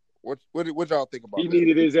 What y'all think about He that?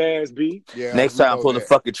 needed his ass beat. Yeah, next we time, know pull that. the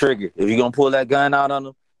fucking trigger. If you're going to pull that gun out on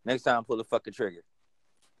him, next time, pull the fucking trigger.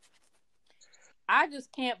 I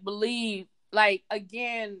just can't believe, like,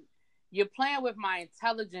 again, you're playing with my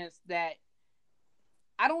intelligence that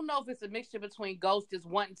I don't know if it's a mixture between Ghost just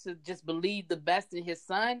wanting to just believe the best in his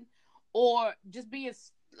son or just being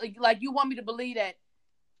like you want me to believe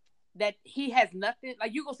that he has nothing.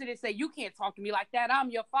 Like, you go sit there and say, you can't talk to me like that. I'm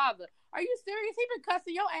your father. Are you serious? He been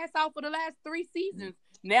cussing your ass out for the last 3 seasons.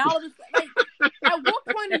 Now, all of a sudden, like, at what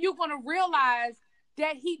point are you going to realize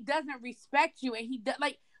that he doesn't respect you and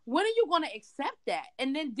like, when are you going to accept that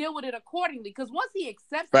and then deal with it accordingly? Because once he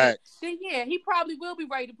accepts it, then yeah, he probably will be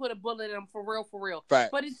ready to put a bullet in him for real. Facts.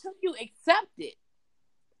 But until you accept it,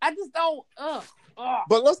 I just don't.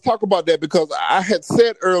 But let's talk about that, because I had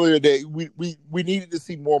said earlier that we needed to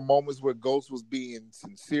see more moments where Ghost was being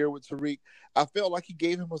sincere with Tariq. I felt like he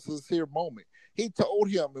gave him a sincere moment. He told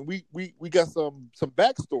him, and we got some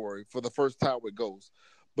backstory for the first time with Ghost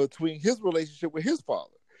between his relationship with his father.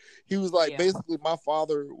 He was like, basically, my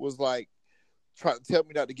father was like trying to tell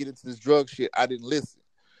me not to get into this drug shit. I didn't listen.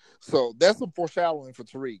 So that's some foreshadowing for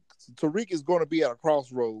Tariq. So Tariq is going to be at a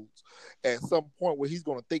crossroads at some point where he's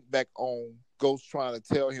going to think back on Ghost trying to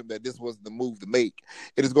tell him that this wasn't the move to make.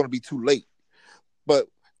 It is going to be too late. But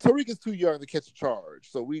Tariq is too young to catch a charge.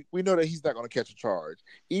 So we know that he's not going to catch a charge.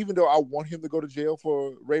 Even though I want him to go to jail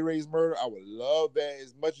for Ray Ray's murder, I would love that.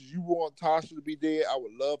 As much as you want Tasha to be dead, I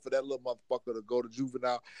would love for that little motherfucker to go to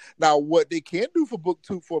juvenile. Now, what they can do for book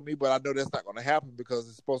 2 for me, but I know that's not going to happen because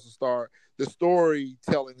it's supposed to start, the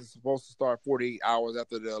storytelling is supposed to start 48 hours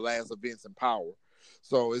after the last events in Power.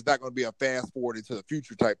 So it's not going to be a fast forward into the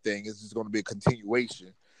future type thing. It's just going to be a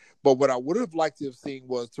continuation. But what I would have liked to have seen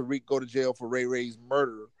was Tariq go to jail for Ray Ray's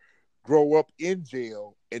murder, grow up in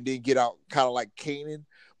jail, and then get out kind of like Kanan,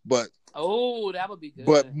 but that would be good.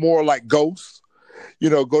 But more like Ghost,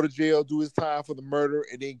 go to jail, do his time for the murder,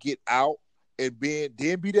 and then get out and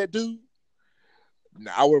then be that dude.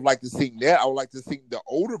 Now, I would have liked to see that. I would like to see the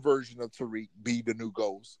older version of Tariq be the new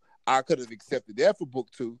Ghost. I could have accepted that for book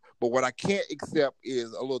 2, but what I can't accept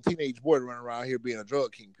is a little teenage boy running around here being a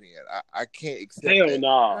drug kingpin. I can't accept Hell that. no.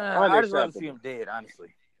 I just rather see him dead,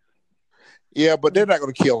 honestly. Yeah, but they're not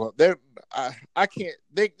going to kill him. I can't.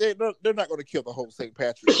 They're not going to kill the whole St.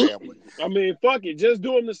 Patrick family. I mean, fuck it. Just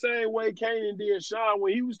do him the same way Kanan did Sean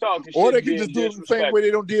when he was talking Or shit. they can just do it the same way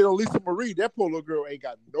they don't did Lisa Marie. That poor little girl ain't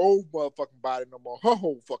got no motherfucking body no more. Her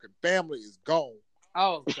whole fucking family is gone.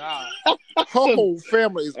 Oh God. Her whole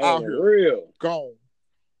family is out here real gone.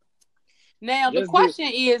 Now the question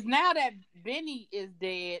is, now that Benny is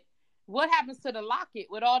dead, what happens to the locket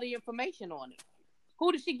with all the information on it?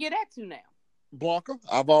 Who does she get that to now? Blanca,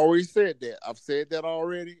 I've already said that. I've said that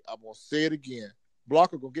already. I'm gonna say it again.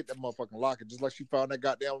 Blanca gonna get that motherfucking locket just like she found that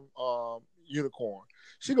goddamn unicorn.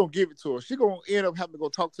 She gonna give it to her. She gonna end up having to go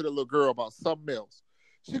talk to the little girl about something else.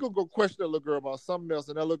 She gonna go question that little girl about something else,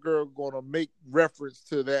 and that little girl gonna make reference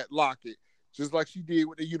to that locket, just like she did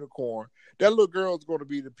with the unicorn. That little girl is gonna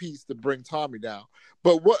be the piece to bring Tommy down.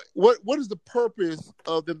 But what is the purpose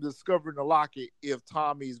of them discovering the locket if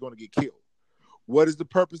Tommy is gonna get killed? What is the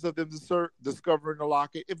purpose of them discovering the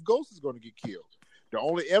locket if Ghost is gonna get killed? The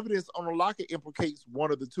only evidence on the locket implicates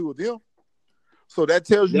one of the two of them. So that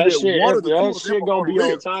tells you that one of the two of them gonna be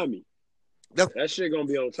on Tommy. That shit gonna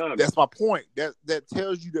be on Tommy. That's my point. That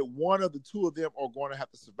tells you that one of the two of them are going to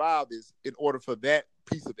have to survive this in order for that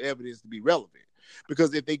piece of evidence to be relevant.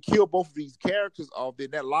 Because if they kill both of these characters off,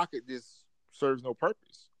 then that locket just serves no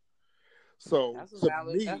purpose. So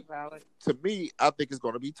to me, I think it's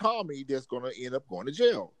going to be Tommy that's going to end up going to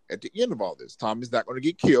jail at the end of all this. Tommy's not going to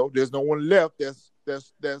get killed. There's no one left that's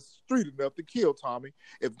street enough to kill Tommy.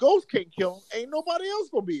 If Ghost can't kill him, ain't nobody else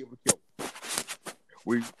going to be able to kill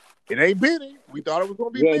him. It ain't Benny. We thought it was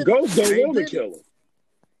going to be Benny. Ghost don't want to kill him.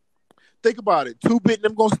 Think about it. 2-Bit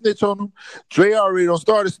them going to snitch on him. Dre already done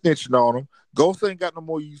started snitching on him. Ghost ain't got no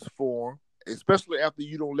more use for him, especially after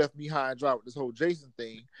you don't left me high and dry with this whole Jason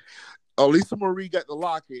thing. Lisa Marie got the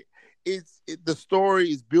locket. The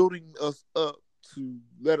story is building us up to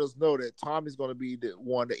let us know that Tommy's going to be the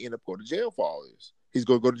one that end up going to jail for all this. He's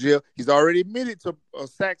going to go to jail. He's already admitted to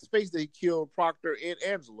Sack's face that he killed Proctor and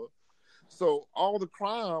Angela. So all the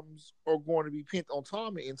crimes are going to be pinned on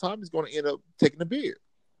Tommy, and Tommy's going to end up taking the bid.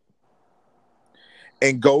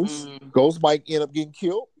 And Ghost might end up getting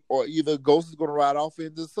killed, or either Ghost is going to ride off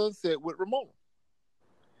into the sunset with Ramona.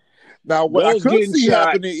 Now, what I could see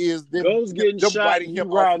happening is them writing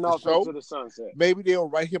him off of the show. Maybe they'll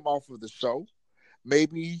write him off of the show.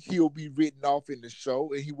 Maybe he'll be written off in the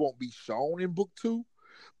show, and he won't be shown in book 2,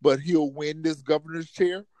 but he'll win this governor's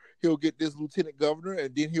chair. He'll get this lieutenant governor,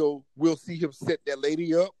 and then we'll see him set that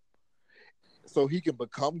lady up so he can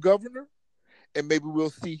become governor. And maybe we'll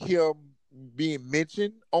see him being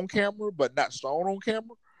mentioned on camera, but not shown on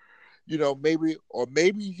camera. You know, maybe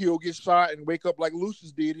he'll get shot and wake up like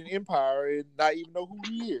Lucius did in Empire and not even know who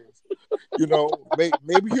he is. You know,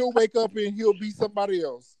 maybe he'll wake up and he'll be somebody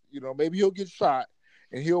else. You know, maybe he'll get shot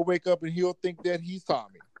and he'll wake up and he'll think that he's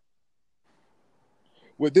Tommy.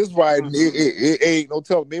 With this writing, it ain't no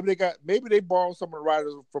telling. Maybe they borrowed some of the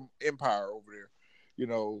writers from Empire over there. You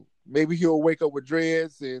know, maybe he'll wake up with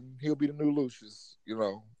dreads and he'll be the new Lucius. You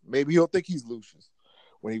know, maybe he'll think he's Lucius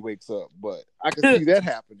when he wakes up. But I can see that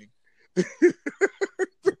happening.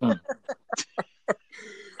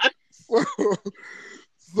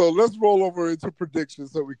 So let's roll over into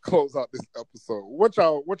predictions so we close out this episode. What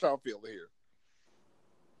y'all feel here?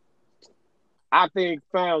 I think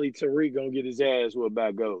finally Tariq gonna get his ass whooped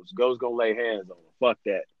by Ghost. Ghost gonna lay hands on him. Fuck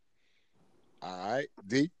that. All right,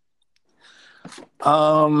 D.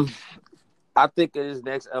 I think in this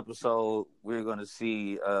next episode we're gonna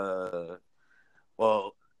see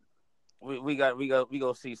we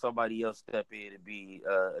gonna see somebody else step in and be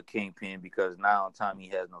a kingpin, because now Tommy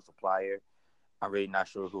has no supplier. I'm really not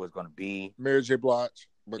sure who it's gonna be. Mary J. Blige,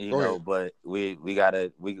 but but we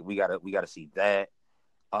gotta see that.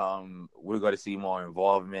 We're gonna see more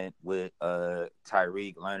involvement with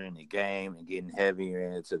Tariq learning the game and getting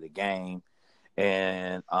heavier into the game,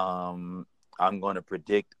 and I'm gonna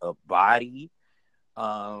predict a body.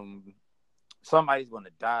 Somebody's going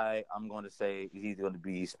to die. I'm going to say it's either going to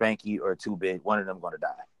be Spanky or 2-Bit. One of them going to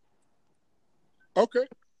die. Okay.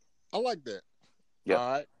 I like that.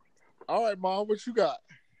 Yeah. All right, Mom, what you got?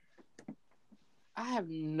 I have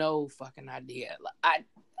no fucking idea. I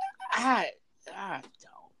don't.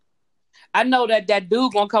 I know that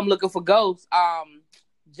dude going to come looking for Ghost.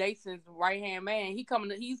 Jason's right hand man. He's coming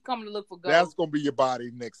to look for Ghost. That's gonna be your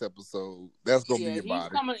body next episode. That's gonna be your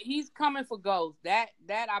body. He's coming for Ghost. That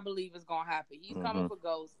I believe is gonna happen. He's coming for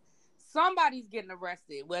Ghost. Somebody's getting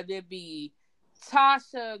arrested, whether it be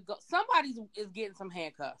Tasha. Somebody is getting some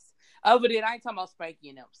handcuffs. Other than I ain't talking about Spanky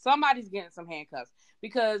and them. Somebody's getting some handcuffs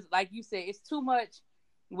because, like you said, it's too much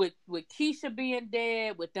with Keisha being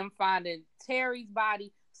dead, with them finding Terry's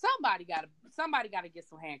body. Somebody gotta get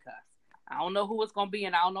some handcuffs. I don't know who it's gonna be,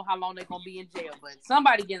 and I don't know how long they're gonna be in jail, but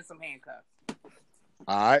somebody getting some handcuffs.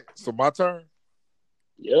 All right, so my turn.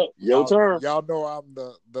 Yep, your turn. Y'all know I'm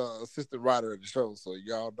the assistant writer of the show, so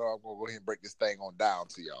y'all know I'm gonna go ahead and break this thing on down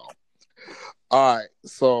to y'all. All right,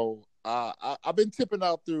 so I've been tipping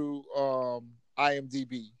out through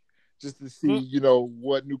IMDb just to see,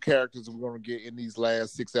 what new characters we're gonna get in these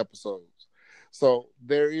last 6 episodes. So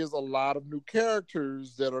there is a lot of new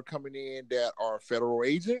characters that are coming in that are federal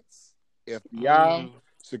agents, FBI,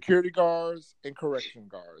 security guards, and correction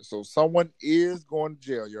guards. So someone is going to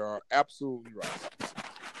jail. You're absolutely right.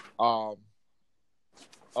 A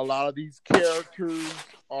lot of these characters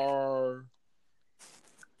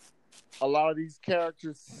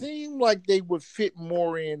seem like they would fit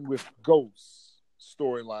more in with Ghost's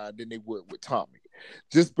storyline than they would with Tommy,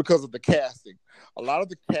 just because of the casting. A lot of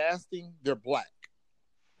the casting, they're black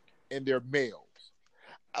and they're males.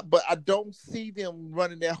 But I don't see them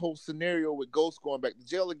running that whole scenario with Ghost going back to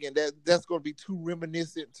jail again. That's going to be too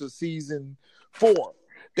reminiscent to season 4.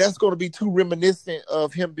 That's going to be too reminiscent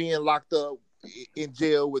of him being locked up in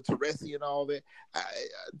jail with Teresi and all that.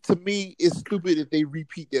 To me, it's stupid if they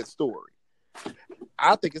repeat that story.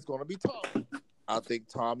 I think it's going to be Tommy. I think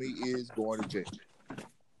Tommy is going to jail.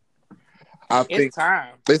 It's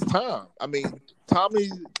time. I mean, Tommy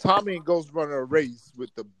and Ghost running a race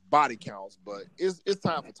with the body counts, but it's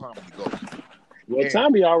time for Tommy to go. Well,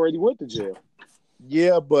 Tommy already went to jail.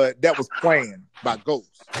 Yeah, but that was planned by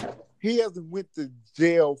Ghost. He hasn't went to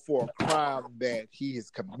jail for a crime that he has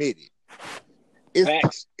committed.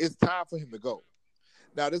 It's time for him to go.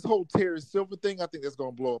 Now, this whole Terry Silver thing, I think that's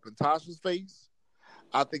going to blow up in Tasha's face.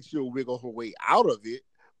 I think she'll wiggle her way out of it,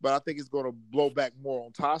 but I think it's going to blow back more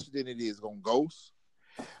on Tasha than it is on Ghost.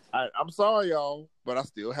 I'm sorry, y'all, but I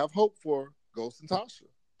still have hope for Ghost and Tasha.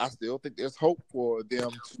 I still think there's hope for them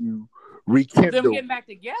to rekindle. Them getting back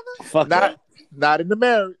together? Not in the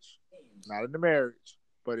marriage.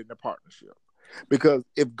 But in the partnership. Because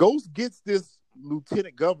if Ghost gets this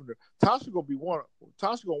lieutenant governor, Tasha gonna want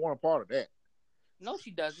a part of that. No,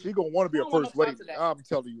 she doesn't. She gonna want to be a first lady. I'm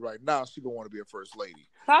telling you right now, she gonna want to be a first lady.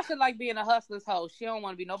 Tasha like being a hustler's hoe. She don't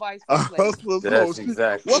want to be nobody's first lady. Hustler's That's hoe.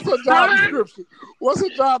 exactly. What's her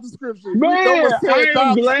job description? Man, you know what I am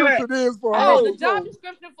job glad. description is for the job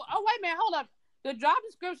description for. Oh wait a minute, hold up. The job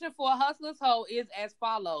description for a hustler's hoe is as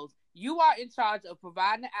follows: you are in charge of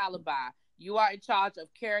providing an alibi. You are in charge of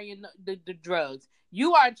carrying the drugs.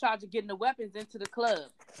 You are in charge of getting the weapons into the club.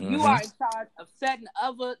 Mm-hmm. You are in charge of setting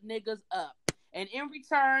other niggas up. And in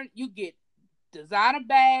return, you get designer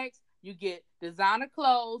bags, you get designer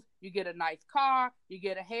clothes, you get a nice car, you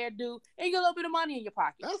get a hairdo, and you get a little bit of money in your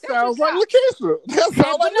pocket. That sounds like Lakeisha. No.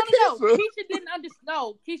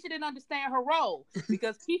 Keisha didn't understand her role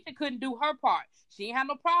because Keisha couldn't do her part. She ain't had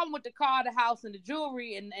no problem with the car, the house, and the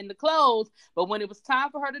jewelry and the clothes, but when it was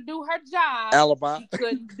time for her to do her job, alibi, she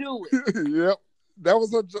couldn't do it. Yep. That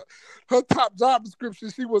was her top job description.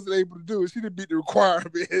 She wasn't able to do it. She didn't meet the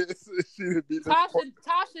requirements.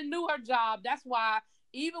 Tasha knew her job. That's why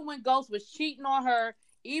even when Ghost was cheating on her,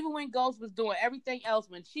 even when Ghost was doing everything else,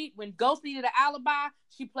 when Ghost needed an alibi,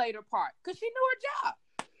 she played her part because she knew her job.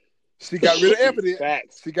 She got rid of evidence.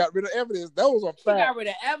 Facts. She got rid of evidence. That was a fact. She got rid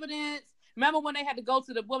of evidence. Remember when they had to go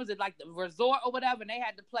to the resort or whatever, and they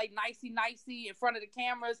had to play nicey in front of the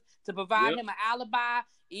cameras to provide him an alibi,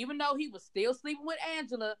 even though he was still sleeping with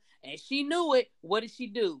Angela, and she knew it. What did she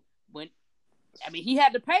do? He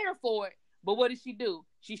had to pay her for it, but what did she do?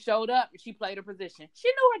 She showed up and she played her position. She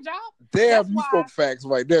knew her job. Damn, you spoke facts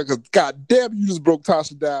right there, because God damn, you just broke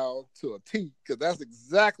Tasha down to a T, because that's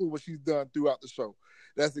exactly what she's done throughout the show.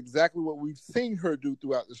 That's exactly what we've seen her do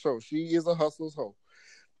throughout the show. She is a hustler's hoe.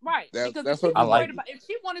 Right. That's if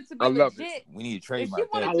she wanted to be legit, we need to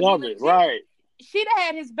trademark that. I love it. Right. She'd have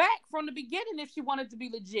had his back from the beginning if she wanted to be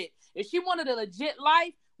legit. If she wanted a legit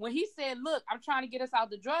life, when he said, look, I'm trying to get us out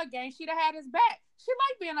the drug game, she'd have had his back. She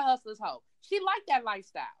liked being a hustler's hoe. She liked that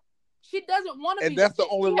lifestyle. She doesn't want to be. And that's legit.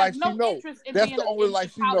 the only life she knows. That's the only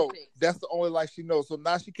life she knows. Politics. That's the only life she knows. So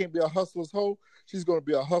now she can't be a hustler's hoe. She's going to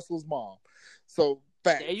be a hustler's mom. So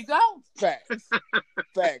facts. There you go. Facts.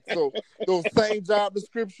 Facts. So those same job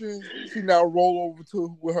descriptions, she now roll over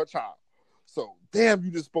to with her child. So damn, you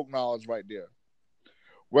just spoke knowledge right there.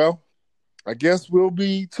 Well, I guess we'll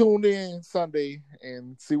be tuned in Sunday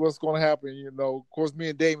and see what's going to happen. You know, of course, me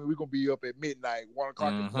and Damon, we're going to be up at midnight, 1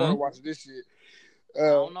 o'clock in the morning watching this shit. I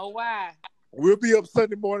don't know why. We'll be up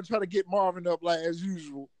Sunday morning trying to get Marvin up like as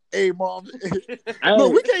usual. Hey, Marvin.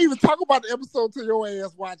 Look, we can't even talk about the episode till your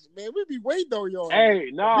ass watch it, man. We be waiting on your Hey,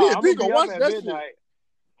 no, I'm going to be watch up that at midnight. shit.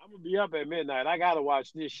 I'm going to be up at midnight. I got to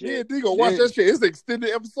watch this shit. Yeah, D gonna watch that shit. It's an extended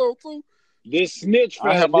episode, too. This snitch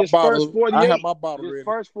I have my bottle. I have my bottle this ready.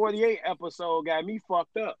 first 48 episode got me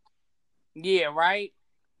fucked up. Yeah, right.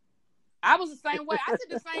 I was the same way. I said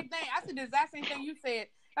the same thing. I said the exact same thing you said.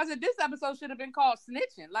 I said this episode should have been called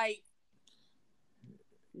Snitching. Like,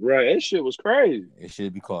 right, that shit was crazy. It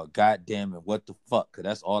should be called Goddamn and What the Fuck, because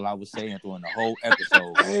that's all I was saying during the whole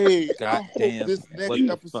episode. Hey, Goddamn, I hope this next what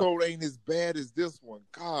the episode ain't as bad as this one.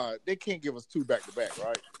 God, they can't give us 2 back to back,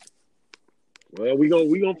 right? Well, we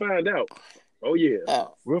gonna find out. Oh yeah,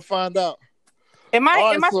 we'll find out. am I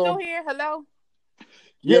All right, so- still here? Hello.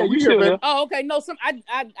 Yeah, we you here, still man. here. Oh, okay. No,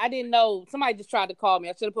 I didn't know. Somebody just tried to call me.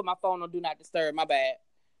 I should have put my phone on Do Not Disturb. My bad.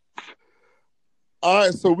 All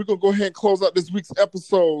right, so we're going to go ahead and close out this week's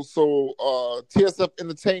episode. So, TSF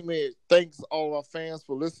Entertainment thanks all our fans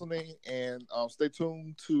for listening, and stay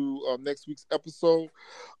tuned to next week's episode.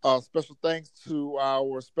 Special thanks to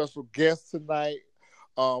our special guest tonight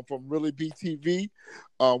from Really BTV.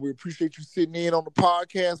 We appreciate you sitting in on the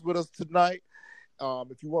podcast with us tonight.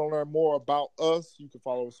 If you want to learn more about us, you can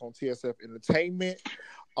follow us on TSF Entertainment.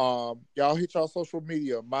 Y'all hit y'all social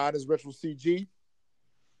media. Mine is Retro CG.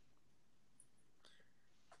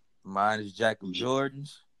 Mine is Jacob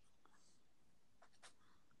Jordans.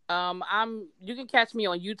 You can catch me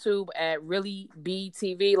on YouTube at Really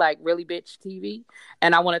BTV, like Really Bitch TV.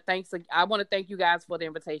 And I want to thank you guys for the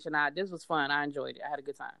invitation. This was fun. I enjoyed it. I had a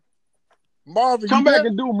good time. Marvin, Come back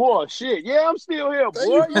and do more shit. Yeah, I'm still here, boy.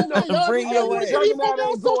 You know, Bring your ass. Juggernaut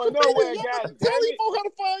ain't going nowhere, guys. Tell these folks how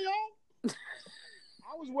to find y'all.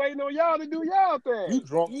 I was waiting on y'all to do y'all thing. You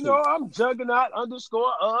drunk? You know, I'm Juggernaut _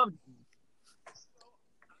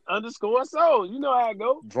 soul. You know how I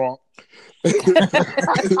go. Drunk.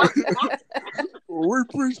 We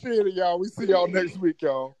appreciate it, y'all. We see y'all next week,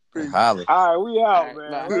 y'all. Peace. Holla. All right, we out, All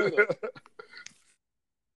man. right, Later.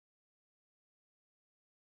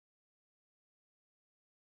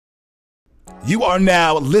 You are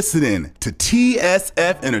now listening to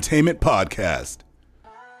TSF Entertainment Podcast.